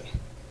discussion?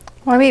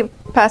 Why don't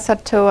we pass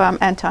that to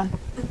Anton?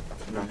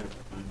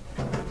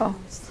 Oh.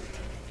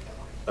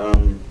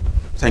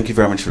 Thank you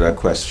very much for that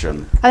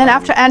question. And then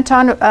after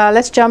Anton,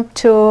 let's jump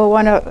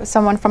to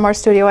someone from our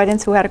studio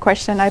audience who had a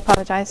question. I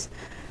apologize.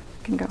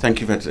 You can go.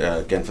 Thank you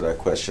again for that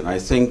question. I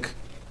think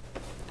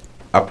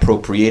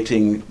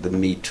appropriating the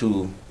Me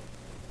Too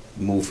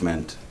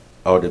movement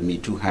or the Me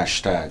Too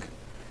hashtag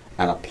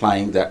and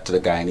applying that to the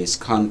Guyanese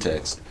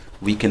context,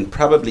 we can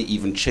probably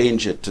even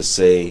change it to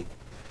say,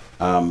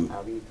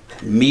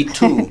 Me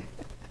Too,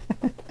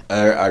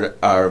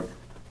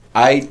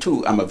 I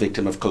too am a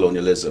victim of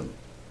colonialism.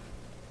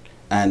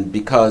 And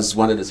because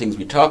one of the things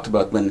we talked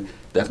about when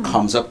that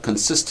comes up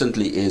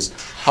consistently is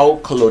how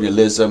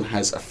colonialism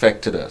has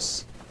affected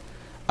us.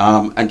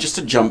 And just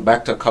to jump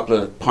back to a couple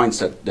of points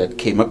that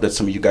came up that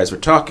some of you guys were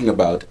talking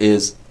about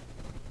is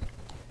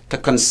to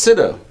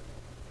consider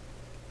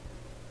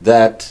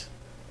that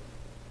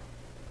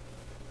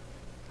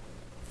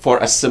for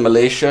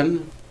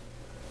assimilation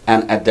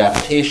and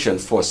adaptation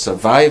for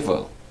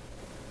survival,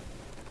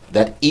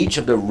 that each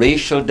of the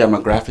racial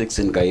demographics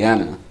in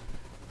Guyana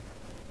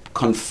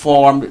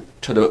conformed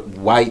to the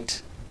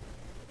white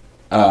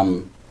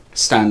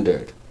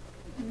standard.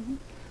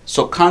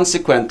 So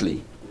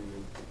consequently,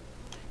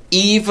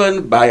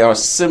 even by our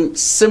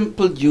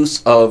simple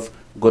use of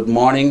good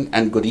morning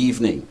and good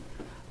evening,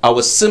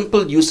 our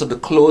simple use of the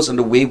clothes and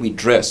the way we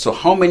dress. So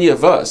how many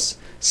of us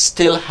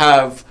still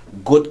have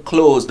good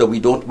clothes that we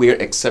don't wear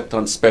except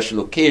on special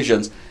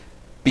occasions,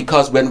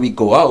 because when we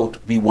go out,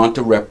 we want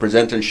to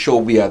represent and show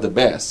we are the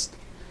best.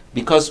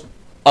 Because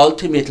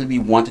ultimately we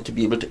wanted to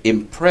be able to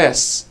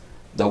impress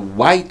the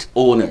white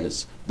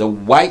owners, the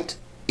white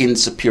in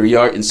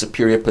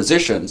superior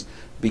positions,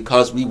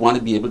 because we want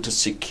to be able to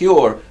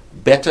secure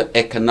better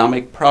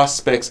economic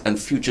prospects and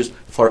futures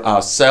for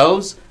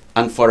ourselves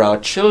and for our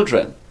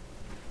children.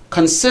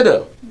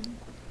 Consider,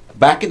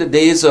 back in the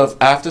days of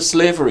after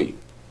slavery,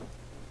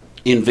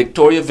 in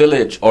Victoria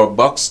Village or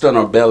Buxton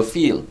or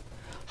Belfield,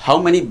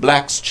 how many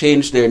blacks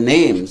changed their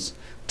names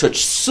to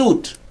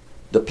suit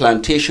the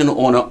plantation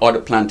owner or the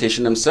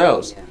plantation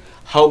themselves? Yeah.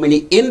 How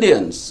many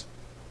Indians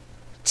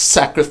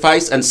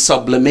sacrificed and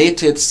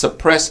sublimated,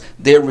 suppressed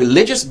their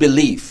religious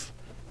belief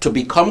to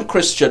become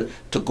Christian,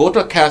 to go to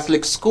a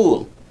Catholic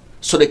school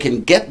so they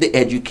can get the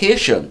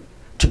education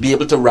to be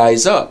able to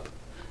rise up?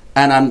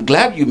 And I'm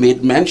glad you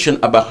made mention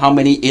about how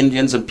many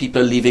Indians and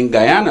people leaving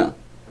Guyana,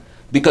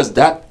 because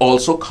that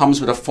also comes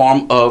with a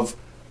form of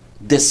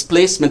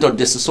displacement or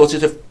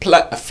disassociative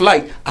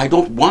flight. I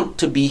don't want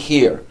to be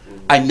here.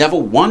 I never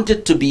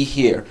wanted to be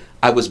here.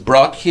 I was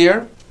brought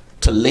here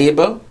to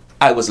labor.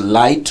 I was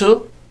lied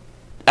to,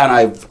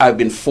 and I've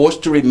been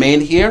forced to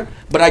remain here,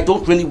 but I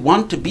don't really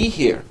want to be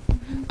here.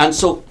 And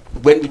so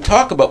when we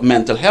talk about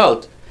mental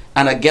health,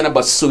 and again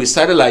about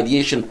suicidal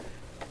ideation,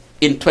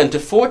 in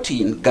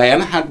 2014,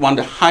 Guyana had one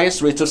of the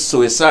highest rates of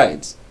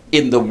suicides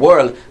in the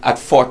world at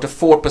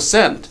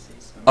 44%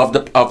 of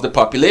the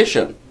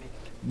population.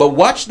 But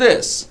watch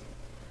this.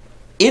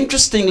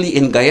 Interestingly,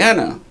 in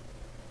Guyana,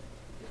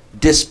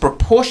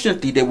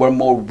 disproportionately, there were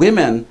more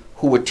women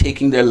who were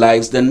taking their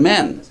lives than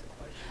men.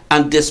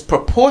 And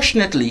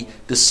disproportionately,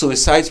 the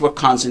suicides were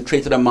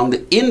concentrated among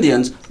the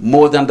Indians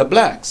more than the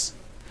blacks.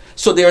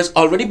 So there has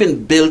already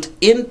been built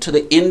into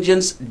the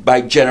Indians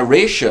by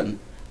generation,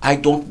 I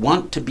don't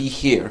want to be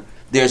here.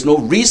 There's no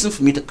reason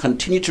for me to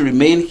continue to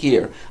remain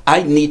here.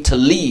 I need to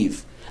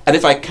leave. And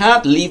if I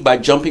can't leave by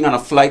jumping on a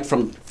flight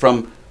from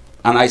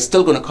and I'm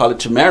still going to call it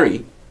to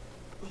marry,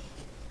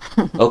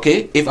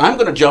 okay? If I'm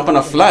going to jump on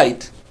a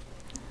flight,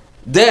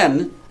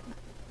 then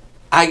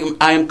I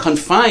am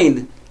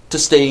confined to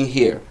staying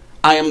here.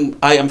 I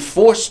am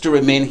forced to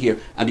remain here,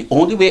 and the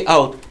only way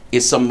out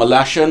is some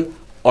Malashan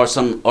or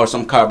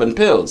some carbon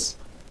pills.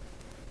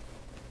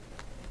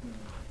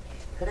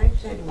 Could I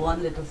say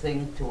one little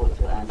thing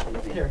to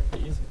Anthony? Sure.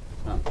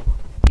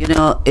 You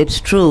know, it's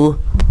true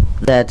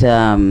that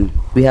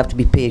we have to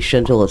be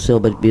patient also,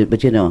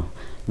 but you know,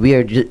 we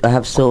are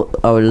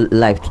our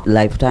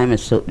lifetime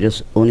is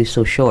just only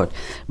so short.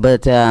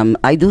 But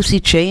I do see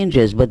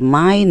changes. But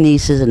my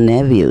nieces and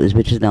nephews,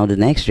 which is now the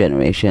next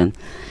generation,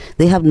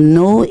 they have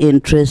no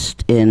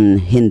interest in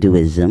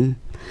Hinduism.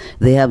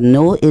 They have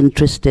no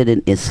interest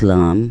in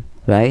Islam,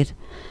 right?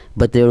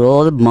 But they're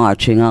all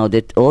marching out.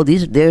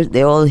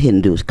 They're all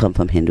Hindus, come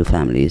from Hindu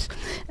families,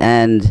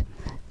 and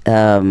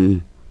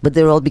but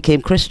they all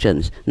became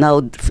Christians.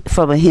 Now,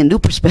 from a Hindu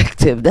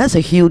perspective, that's a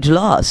huge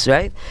loss,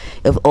 right?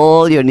 If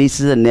all your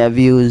nieces and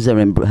nephews have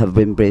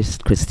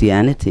embraced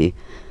Christianity,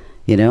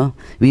 you know,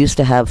 we used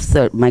to have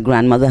my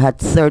grandmother had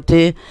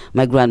 30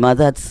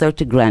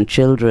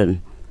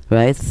 grandchildren,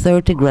 right?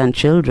 30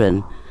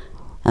 grandchildren,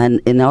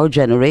 and in our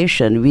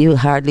generation, we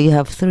hardly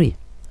have 3.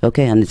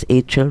 Okay, and it's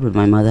 8 children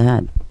my mother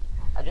had.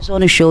 I just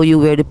want to show you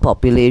where the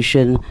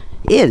population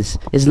is.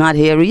 It's not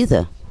here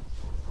either.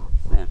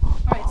 Yeah. All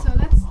right, so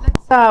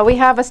let's we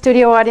have a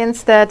studio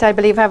audience that I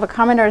believe have a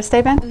comment or a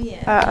statement. Oh,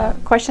 yeah.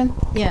 Question.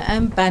 Yeah,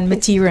 I'm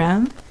Banmati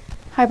Ram.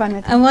 Hi,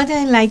 Banmati. And what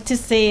I like to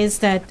say is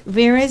that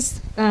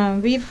whereas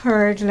we've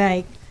heard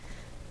like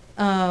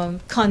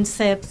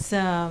concepts,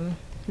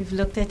 we've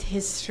looked at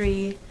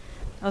history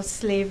of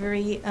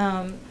slavery.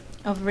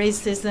 of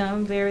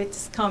racism, where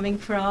it's coming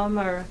from,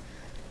 or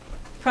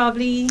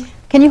probably.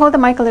 Can you hold the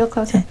mic a little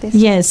closer, please?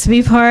 Yes,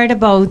 we've heard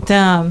about,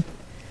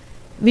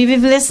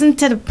 we've listened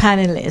to the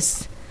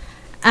panelists.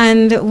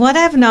 And what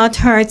I've not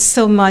heard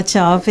so much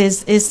of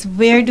is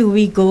where do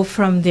we go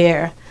from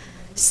there?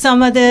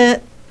 Some of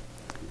the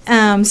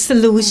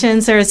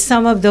solutions or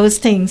some of those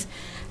things.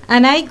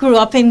 And I grew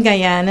up in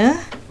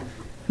Guyana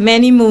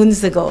many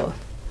moons ago.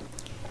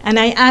 And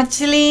I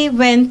actually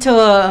went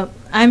to,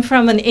 I'm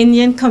from an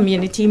Indian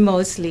community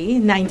mostly,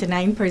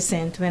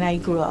 99% when I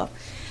grew up.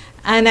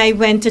 And I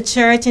went to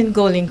church in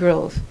Golden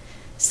Grove.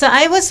 So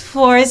I was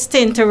forced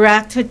to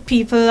interact with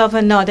people of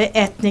another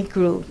ethnic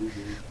group.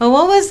 But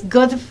what was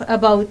good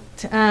about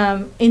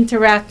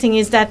interacting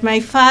is that my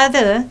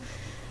father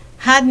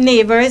had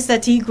neighbors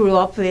that he grew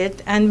up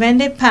with, and when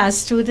they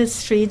passed through the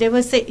street, they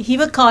would say, he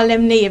would call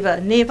them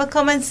neighbor. Neighbor,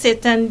 come and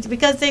sit, and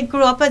because they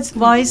grew up as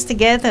boys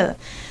together.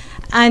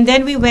 And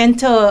then we went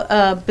to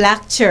a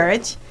black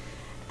church,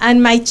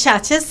 and my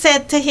chacha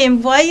said to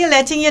him, why are you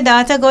letting your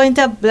daughter go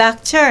into a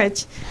black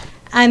church?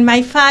 And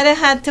my father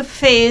had to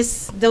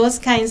face those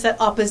kinds of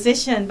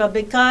opposition, but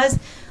because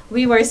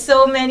we were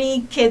so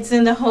many kids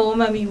in the home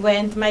and we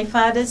went, my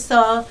father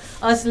saw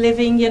us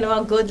living,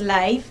 a good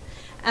life,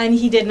 and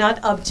he did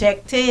not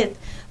object to it.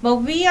 But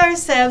we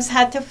ourselves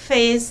had to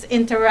face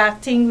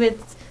interacting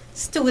with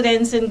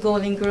students in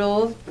Golden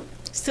Grove,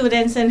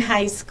 students in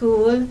high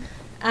school.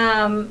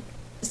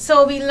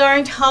 So we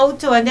learned how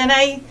to, and then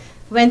I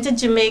went to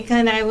Jamaica,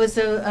 and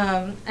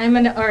I'm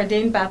an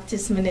ordained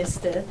Baptist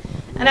minister.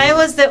 And I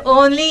was the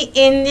only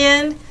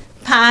Indian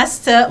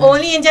pastor,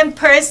 only Indian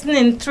person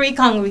in 3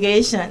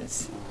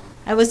 congregations.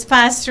 I was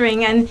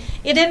pastoring, and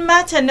it didn't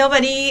matter.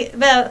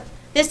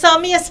 They saw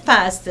me as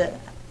pastor.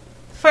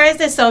 First,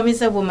 they saw me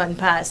as a woman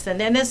pastor, and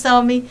then they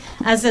saw me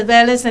as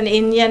well as an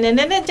Indian, and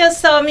then they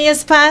just saw me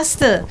as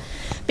pastor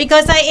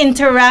because I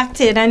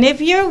interacted. And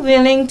if you're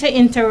willing to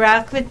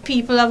interact with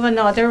people of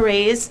another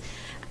race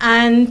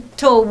and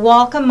to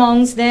walk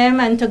amongst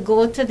them and to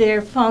go to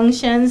their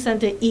functions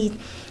and to eat.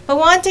 But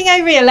one thing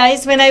I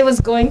realized when I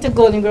was going to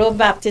Golden Grove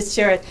Baptist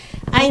Church,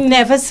 I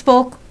never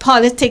spoke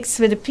politics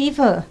with the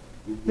people,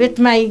 with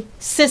my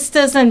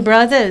sisters and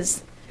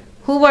brothers,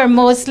 who were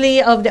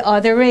mostly of the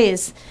other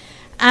race.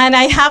 And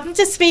I happened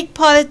to speak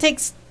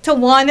politics to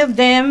one of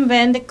them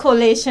when the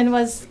coalition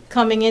was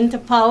coming into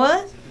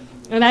power.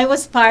 And I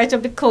was part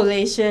of the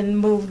coalition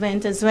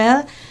movement as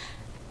well.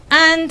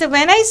 And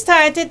when I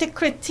started to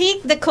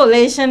critique the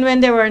coalition when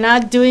they were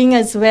not doing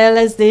as well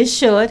as they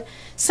should,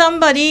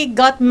 somebody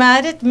got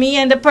mad at me,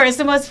 and the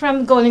person was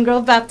from Golden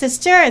Grove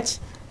Baptist Church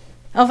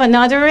of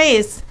another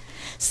race.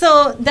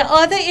 So the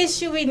other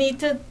issue we need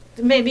to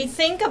maybe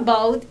think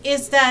about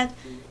is that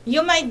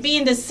you might be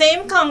in the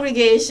same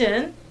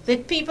congregation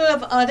with people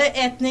of other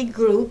ethnic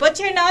group, but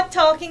you're not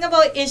talking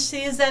about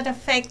issues that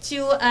affect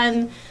you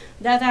and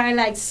that are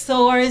like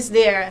sores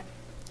there.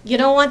 You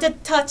don't want to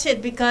touch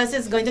it because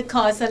it's going to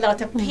cause a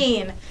lot of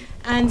pain.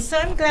 And so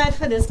I'm glad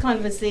for this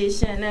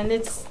conversation, and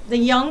it's the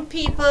young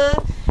people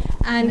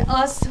and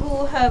us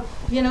who have,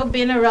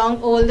 been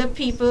around older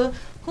people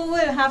who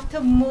will have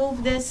to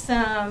move this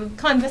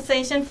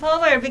conversation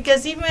forward,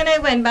 because even when I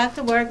went back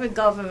to work with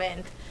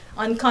government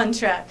on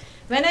contract,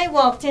 when I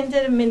walked into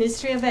the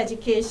Ministry of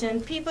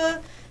Education, people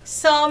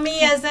saw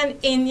me as an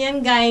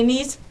Indian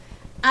Guyanese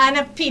and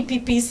a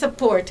PPP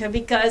supporter,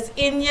 because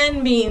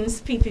Indian means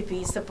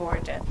PPP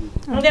supporter.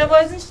 And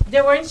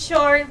they weren't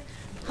sure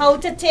how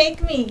to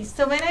take me.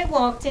 So when I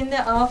walked in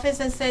the office,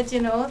 I said,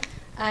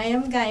 I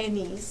am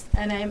Guyanese,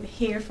 and I'm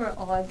here for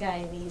all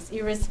Guyanese,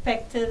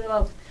 irrespective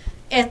of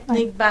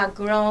ethnic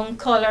background,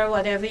 color,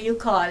 whatever you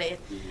call it.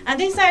 And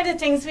these are the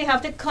things we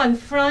have to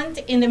confront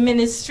in the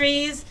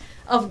ministries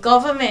of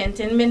government,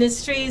 in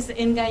ministries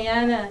in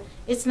Guyana.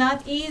 It's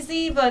not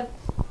easy, but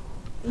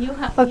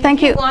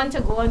if you want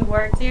to go and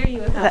work there, you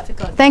will have to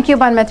go. Thank you,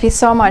 Banmati,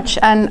 so much.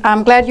 And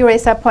I'm glad you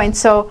raised that point.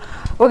 So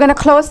we're going to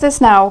close this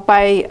now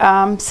by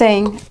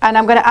saying, and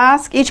I'm going to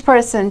ask each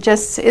person,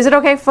 is it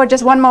okay for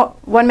just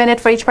 1 minute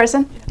for each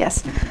person?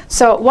 Yes.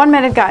 So 1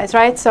 minute, guys,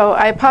 right? So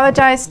I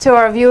apologize to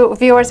our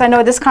viewers. I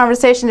know this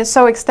conversation is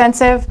so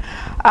extensive,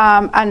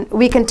 and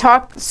we can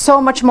talk so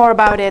much more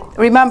about it.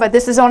 Remember,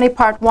 this is only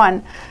part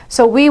 1.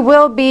 So we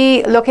will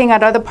be looking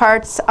at other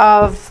parts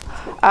of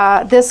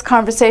this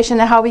conversation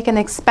and how we can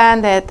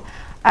expand it.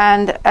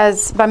 And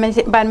as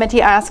Banmati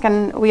asked,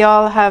 and we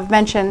all have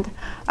mentioned,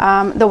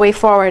 the way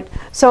forward.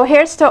 So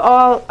here's to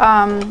all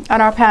on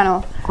our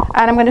panel.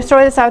 And I'm going to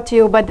throw this out to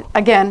you, but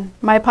again,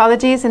 my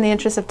apologies in the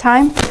interest of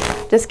time.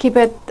 Just keep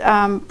it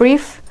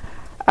brief.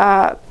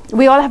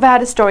 We all have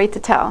had a story to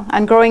tell.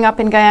 And growing up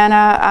in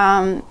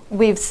Guyana,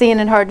 we've seen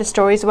and heard the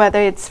stories, whether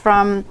it's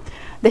from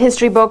the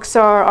history books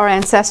or our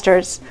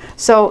ancestors.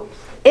 So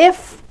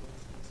if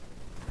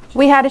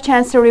we had a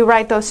chance to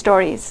rewrite those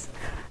stories,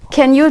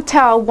 can you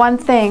tell one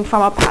thing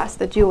from our past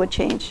that you would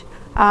change?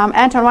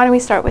 Anton, why don't we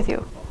start with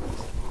you?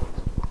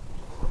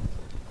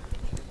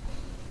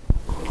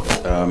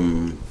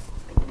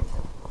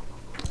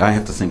 I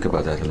have to think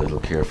about that a little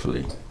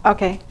carefully.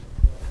 Okay.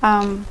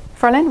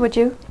 Ferlin, would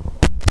you?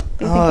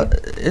 Do you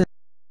think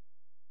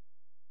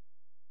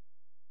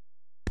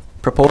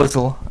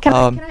Proposal.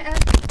 can I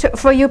ask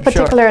for you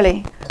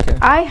particularly? Okay.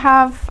 I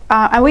have,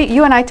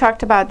 you and I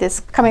talked about this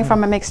coming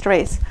from a mixed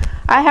race.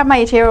 I have my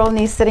 8-year-old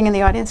niece sitting in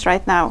the audience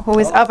right now who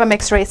is of a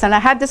mixed race, and I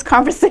had this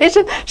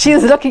conversation. She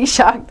was looking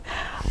shocked.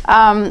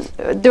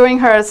 During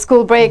her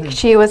school break,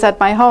 she was at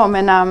my home,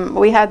 and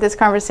we had this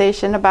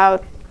conversation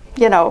about,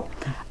 she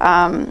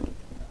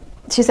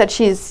said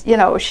she's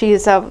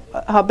of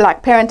her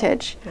black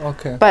parentage,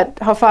 but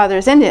her father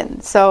is Indian.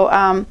 So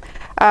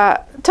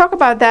talk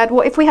about that.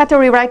 If we had to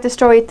rewrite the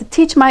story to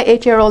teach my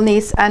 8-year-old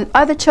niece and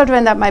other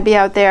children that might be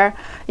out there,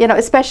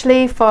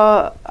 especially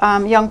for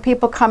young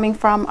people coming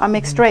from a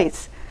mixed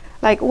race,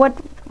 like what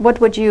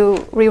would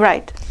you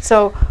rewrite?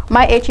 So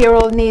my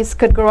 8-year-old niece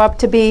could grow up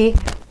to be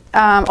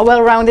a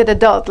well-rounded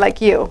adult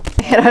like you.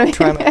 You know what I mean?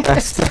 Try my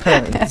best.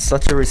 It's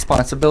such a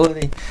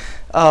responsibility.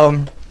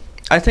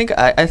 I think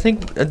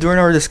during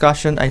our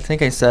discussion, I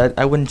think I said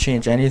I wouldn't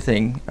change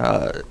anything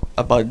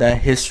about that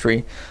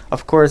history.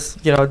 Of course,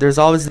 there's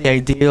always the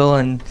ideal,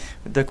 and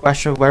the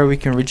question of whether we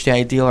can reach the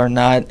ideal or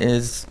not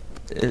it's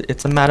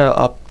a matter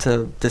up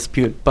to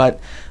dispute. But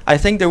I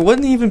think there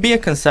wouldn't even be a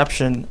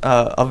conception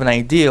of an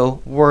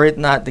ideal were it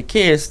not the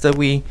case that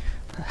we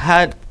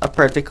had a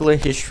particular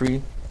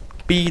history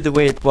be the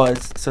way it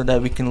was, so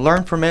that we can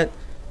learn from it,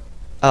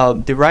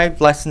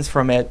 derive lessons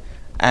from it,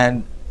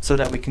 and so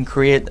that we can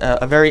create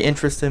a very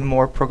interesting,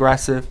 more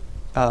progressive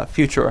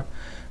future.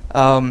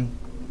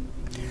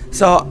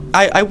 So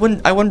I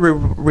wouldn't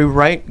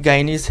rewrite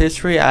Guyanese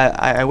history.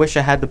 I wish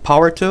I had the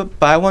power to,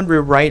 but I wouldn't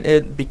rewrite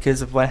it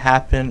because of what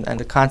happened and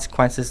the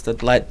consequences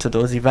that led to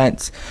those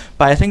events.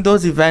 But I think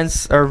those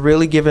events are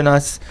really giving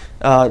us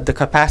the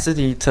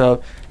capacity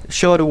to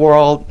show the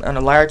world on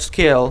a large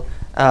scale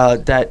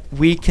that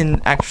we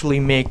can actually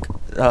make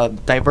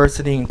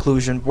diversity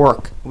inclusion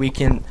work. We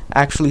can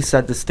actually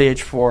set the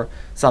stage for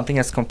something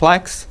as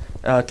complex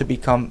to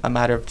become a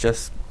matter of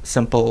just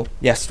simple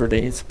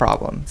yesterday's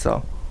problem.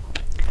 So.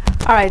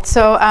 All right,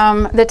 so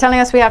they're telling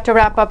us we have to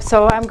wrap up,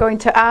 so I'm going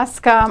to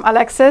ask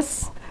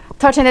Alexis,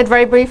 touching it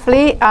very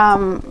briefly,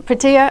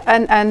 Pritia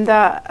and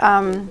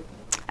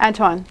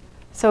Antoine,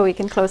 so we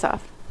can close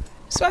off.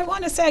 So I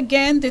want to say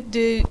again that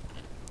the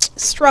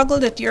struggle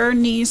that your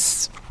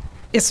niece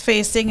is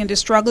facing and the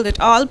struggle that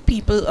all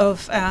people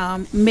of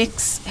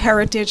mixed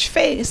heritage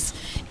face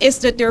is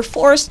that they're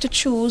forced to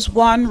choose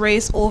one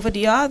race over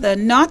the other,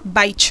 not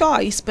by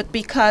choice, but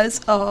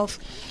because of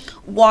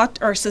what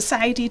our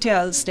society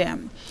tells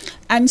them.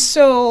 And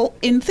so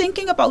in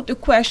thinking about the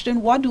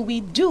question, what do we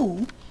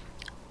do?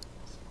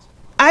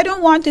 I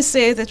don't want to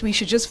say that we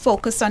should just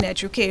focus on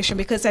education,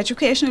 because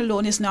education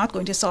alone is not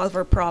going to solve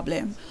our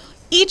problem.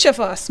 Each of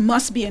us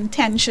must be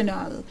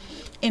intentional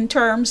in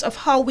terms of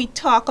how we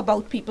talk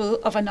about people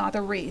of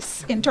another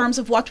race, in terms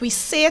of what we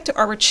say to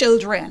our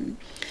children,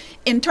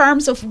 in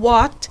terms of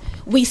what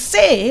we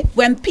say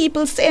when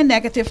people say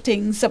negative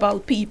things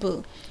about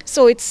people.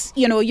 So it's,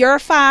 your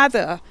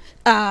father,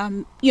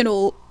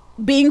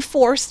 being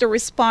forced to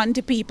respond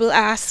to people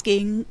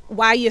asking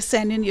why you're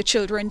sending your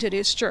children to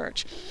this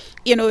church.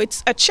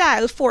 It's a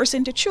child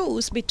forcing to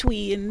choose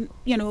between,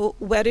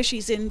 whether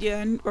she's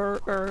Indian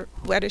or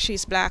whether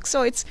she's black.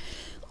 So it's,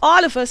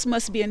 all of us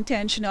must be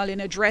intentional in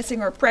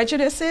addressing our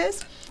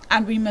prejudices,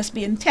 and we must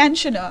be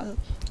intentional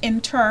in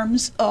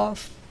terms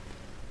of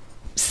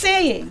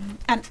saying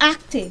and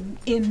acting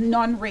in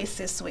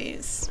non-racist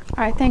ways.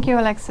 All right, thank you,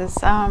 Alexis.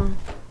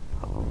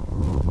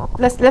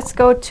 Let's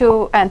go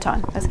to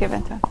Anton. Let's give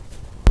Anton,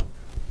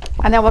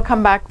 and then we'll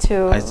come back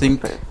to. I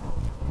think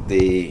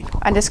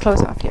and just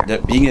close off here.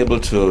 That being able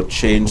to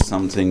change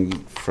something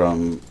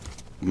from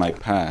my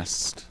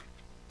past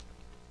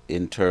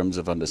in terms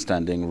of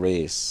understanding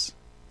race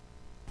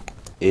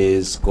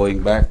is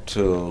going back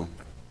to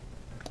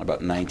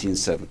about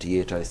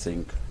 1978, I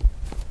think.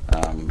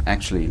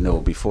 Actually, no,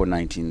 before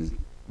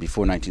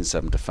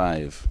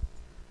 1975,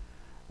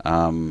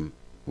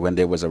 when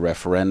there was a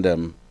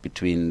referendum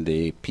between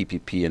the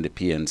PPP and the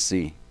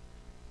PNC,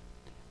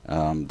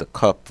 the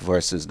cup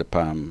versus the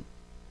palm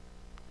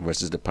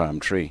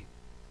tree,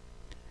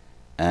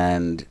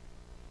 and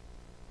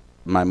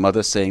my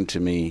mother saying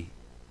to me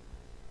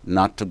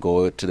not to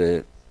go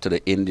to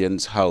the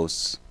Indian's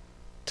house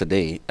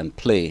today and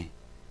play,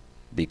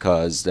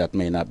 because that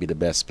may not be the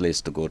best place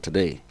to go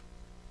today,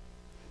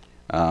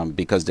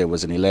 because there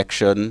was an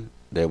election,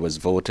 there was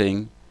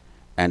voting,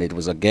 and it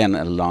was again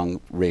along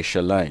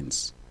racial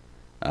lines.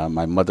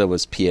 My mother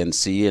was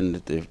PNC, and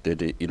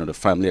the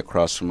family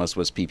across from us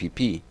was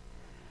PPP,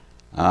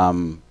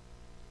 and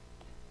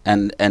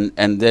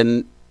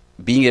then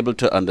being able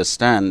to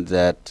understand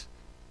that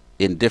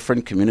in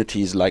different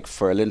communities like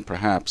Ferlin,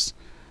 perhaps,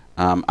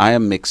 I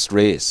am mixed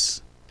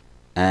race,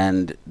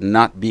 and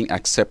not being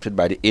accepted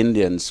by the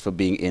Indians for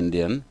being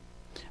Indian,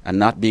 and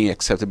not being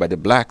accepted by the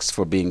blacks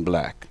for being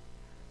black.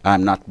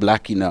 I'm not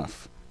black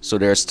enough. So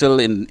there's still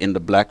in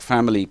the black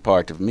family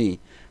part of me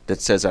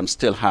that says I'm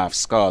still half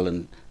skull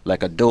and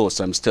like a dose,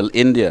 I'm still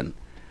Indian.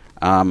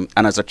 And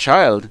as a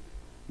child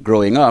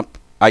growing up,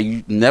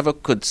 I never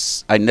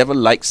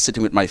liked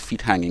sitting with my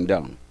feet hanging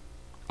down.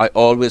 I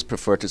always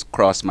prefer to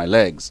cross my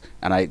legs,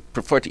 and I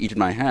prefer to eat in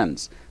my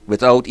hands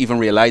without even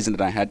realizing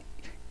that I had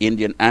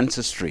Indian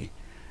ancestry.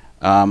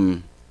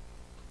 And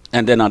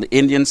then on the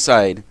Indian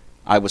side,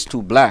 I was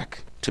too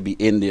black to be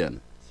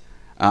Indian.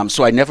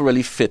 So I never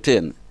really fit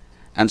in.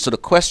 And so the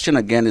question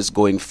again is,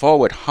 going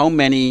forward, how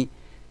many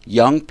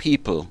young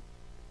people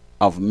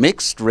of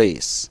mixed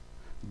race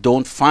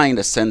don't find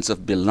a sense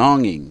of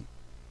belonging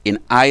in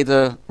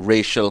either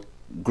racial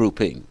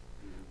grouping,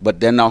 but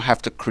then now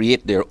have to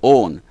create their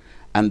own?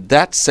 And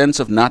that sense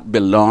of not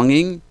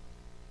belonging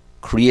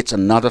creates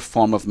another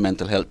form of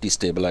mental health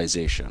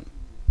destabilization.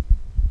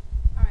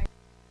 All right.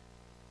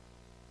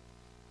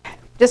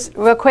 Just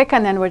real quick,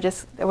 and then we'll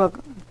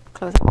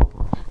close.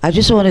 I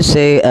just want to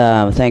say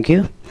thank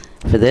you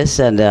for this,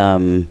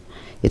 and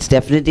it's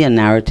definitely a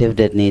narrative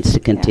that needs to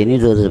continue,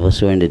 those of us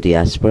who are in the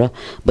diaspora.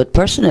 But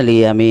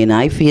personally, I mean,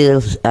 I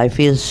feel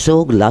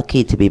so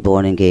lucky to be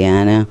born in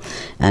Guyana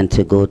and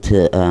to go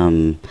to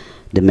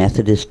the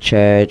Methodist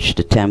Church,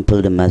 the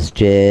temple, the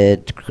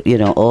masjid, you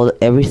know,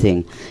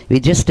 everything. We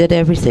just did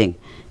everything.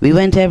 We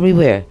went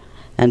everywhere.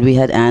 And we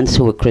had aunts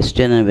who were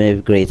Christian, and we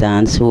had great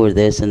aunts who were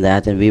this and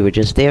that, and we were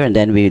just there. And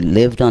then we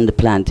lived on the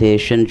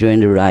plantation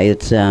during the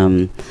riots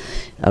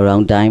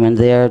around Diamond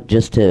there,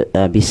 just to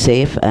be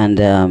safe.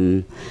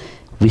 And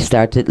we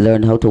started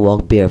learn how to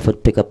walk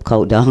barefoot, pick up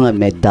cow dung, and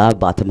make dog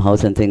bottom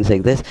house and things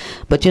like this.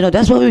 But you know,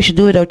 that's what we should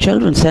do with our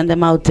children: send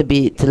them out to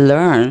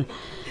learn,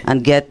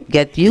 and get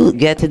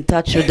in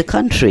touch with the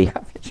country.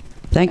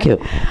 Thank you.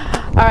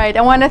 All right,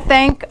 I want to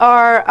thank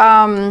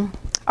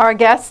our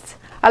guests,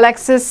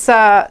 Alexis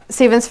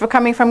Stevens, for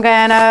coming from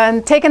Guyana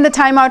and taking the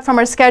time out from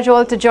her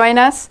schedule to join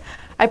us.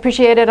 I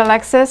appreciate it,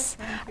 Alexis.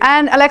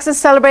 And Alexis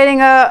is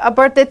celebrating a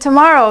birthday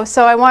tomorrow,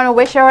 so I want to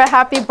wish her a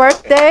happy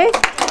birthday.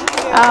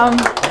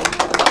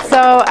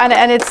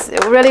 And it's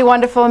really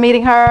wonderful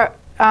meeting her.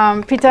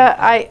 Peter,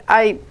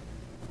 I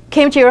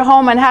came to your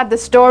home and had the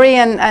story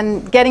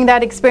and getting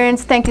that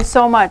experience. Thank you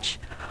so much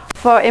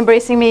for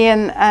embracing me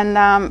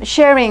and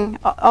sharing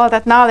all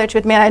that knowledge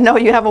with me. And I know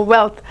you have a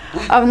wealth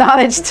of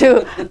knowledge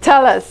to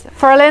tell us.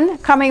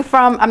 Ferlin, coming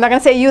from, I'm not going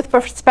to say youth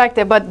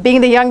perspective, but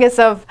being the youngest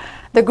of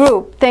the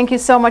group, thank you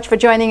so much for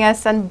joining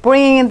us and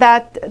bringing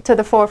that to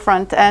the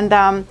forefront. And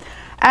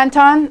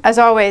Anton, as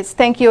always,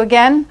 thank you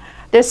again.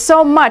 There's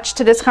so much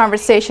to this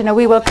conversation, and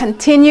we will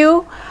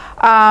continue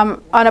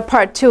on a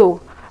part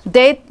 2.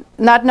 Date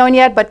not known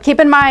yet, but keep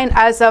in mind,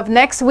 as of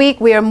next week,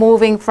 we are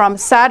moving from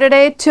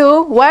Saturday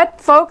to what,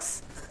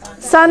 folks?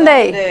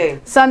 Sunday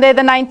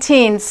the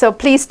 19th. So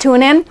please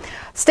tune in.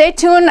 Stay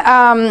tuned.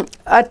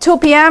 At 2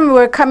 p.m.,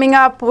 we're coming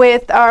up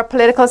with our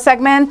political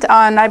segment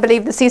on, I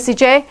believe, the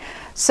CCJ.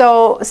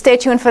 So stay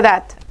tuned for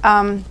that.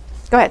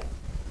 Go ahead.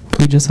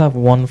 We just have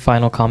one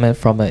final comment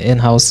from an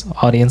in-house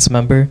audience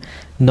member.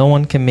 No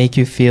one can make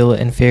you feel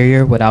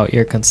inferior without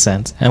your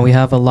consent. And we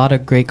have a lot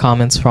of great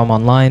comments from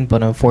online,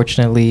 but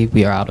unfortunately,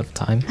 we are out of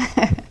time.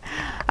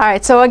 All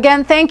right. So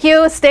again, thank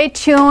you. Stay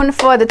tuned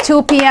for the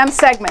 2 p.m.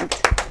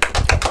 segment.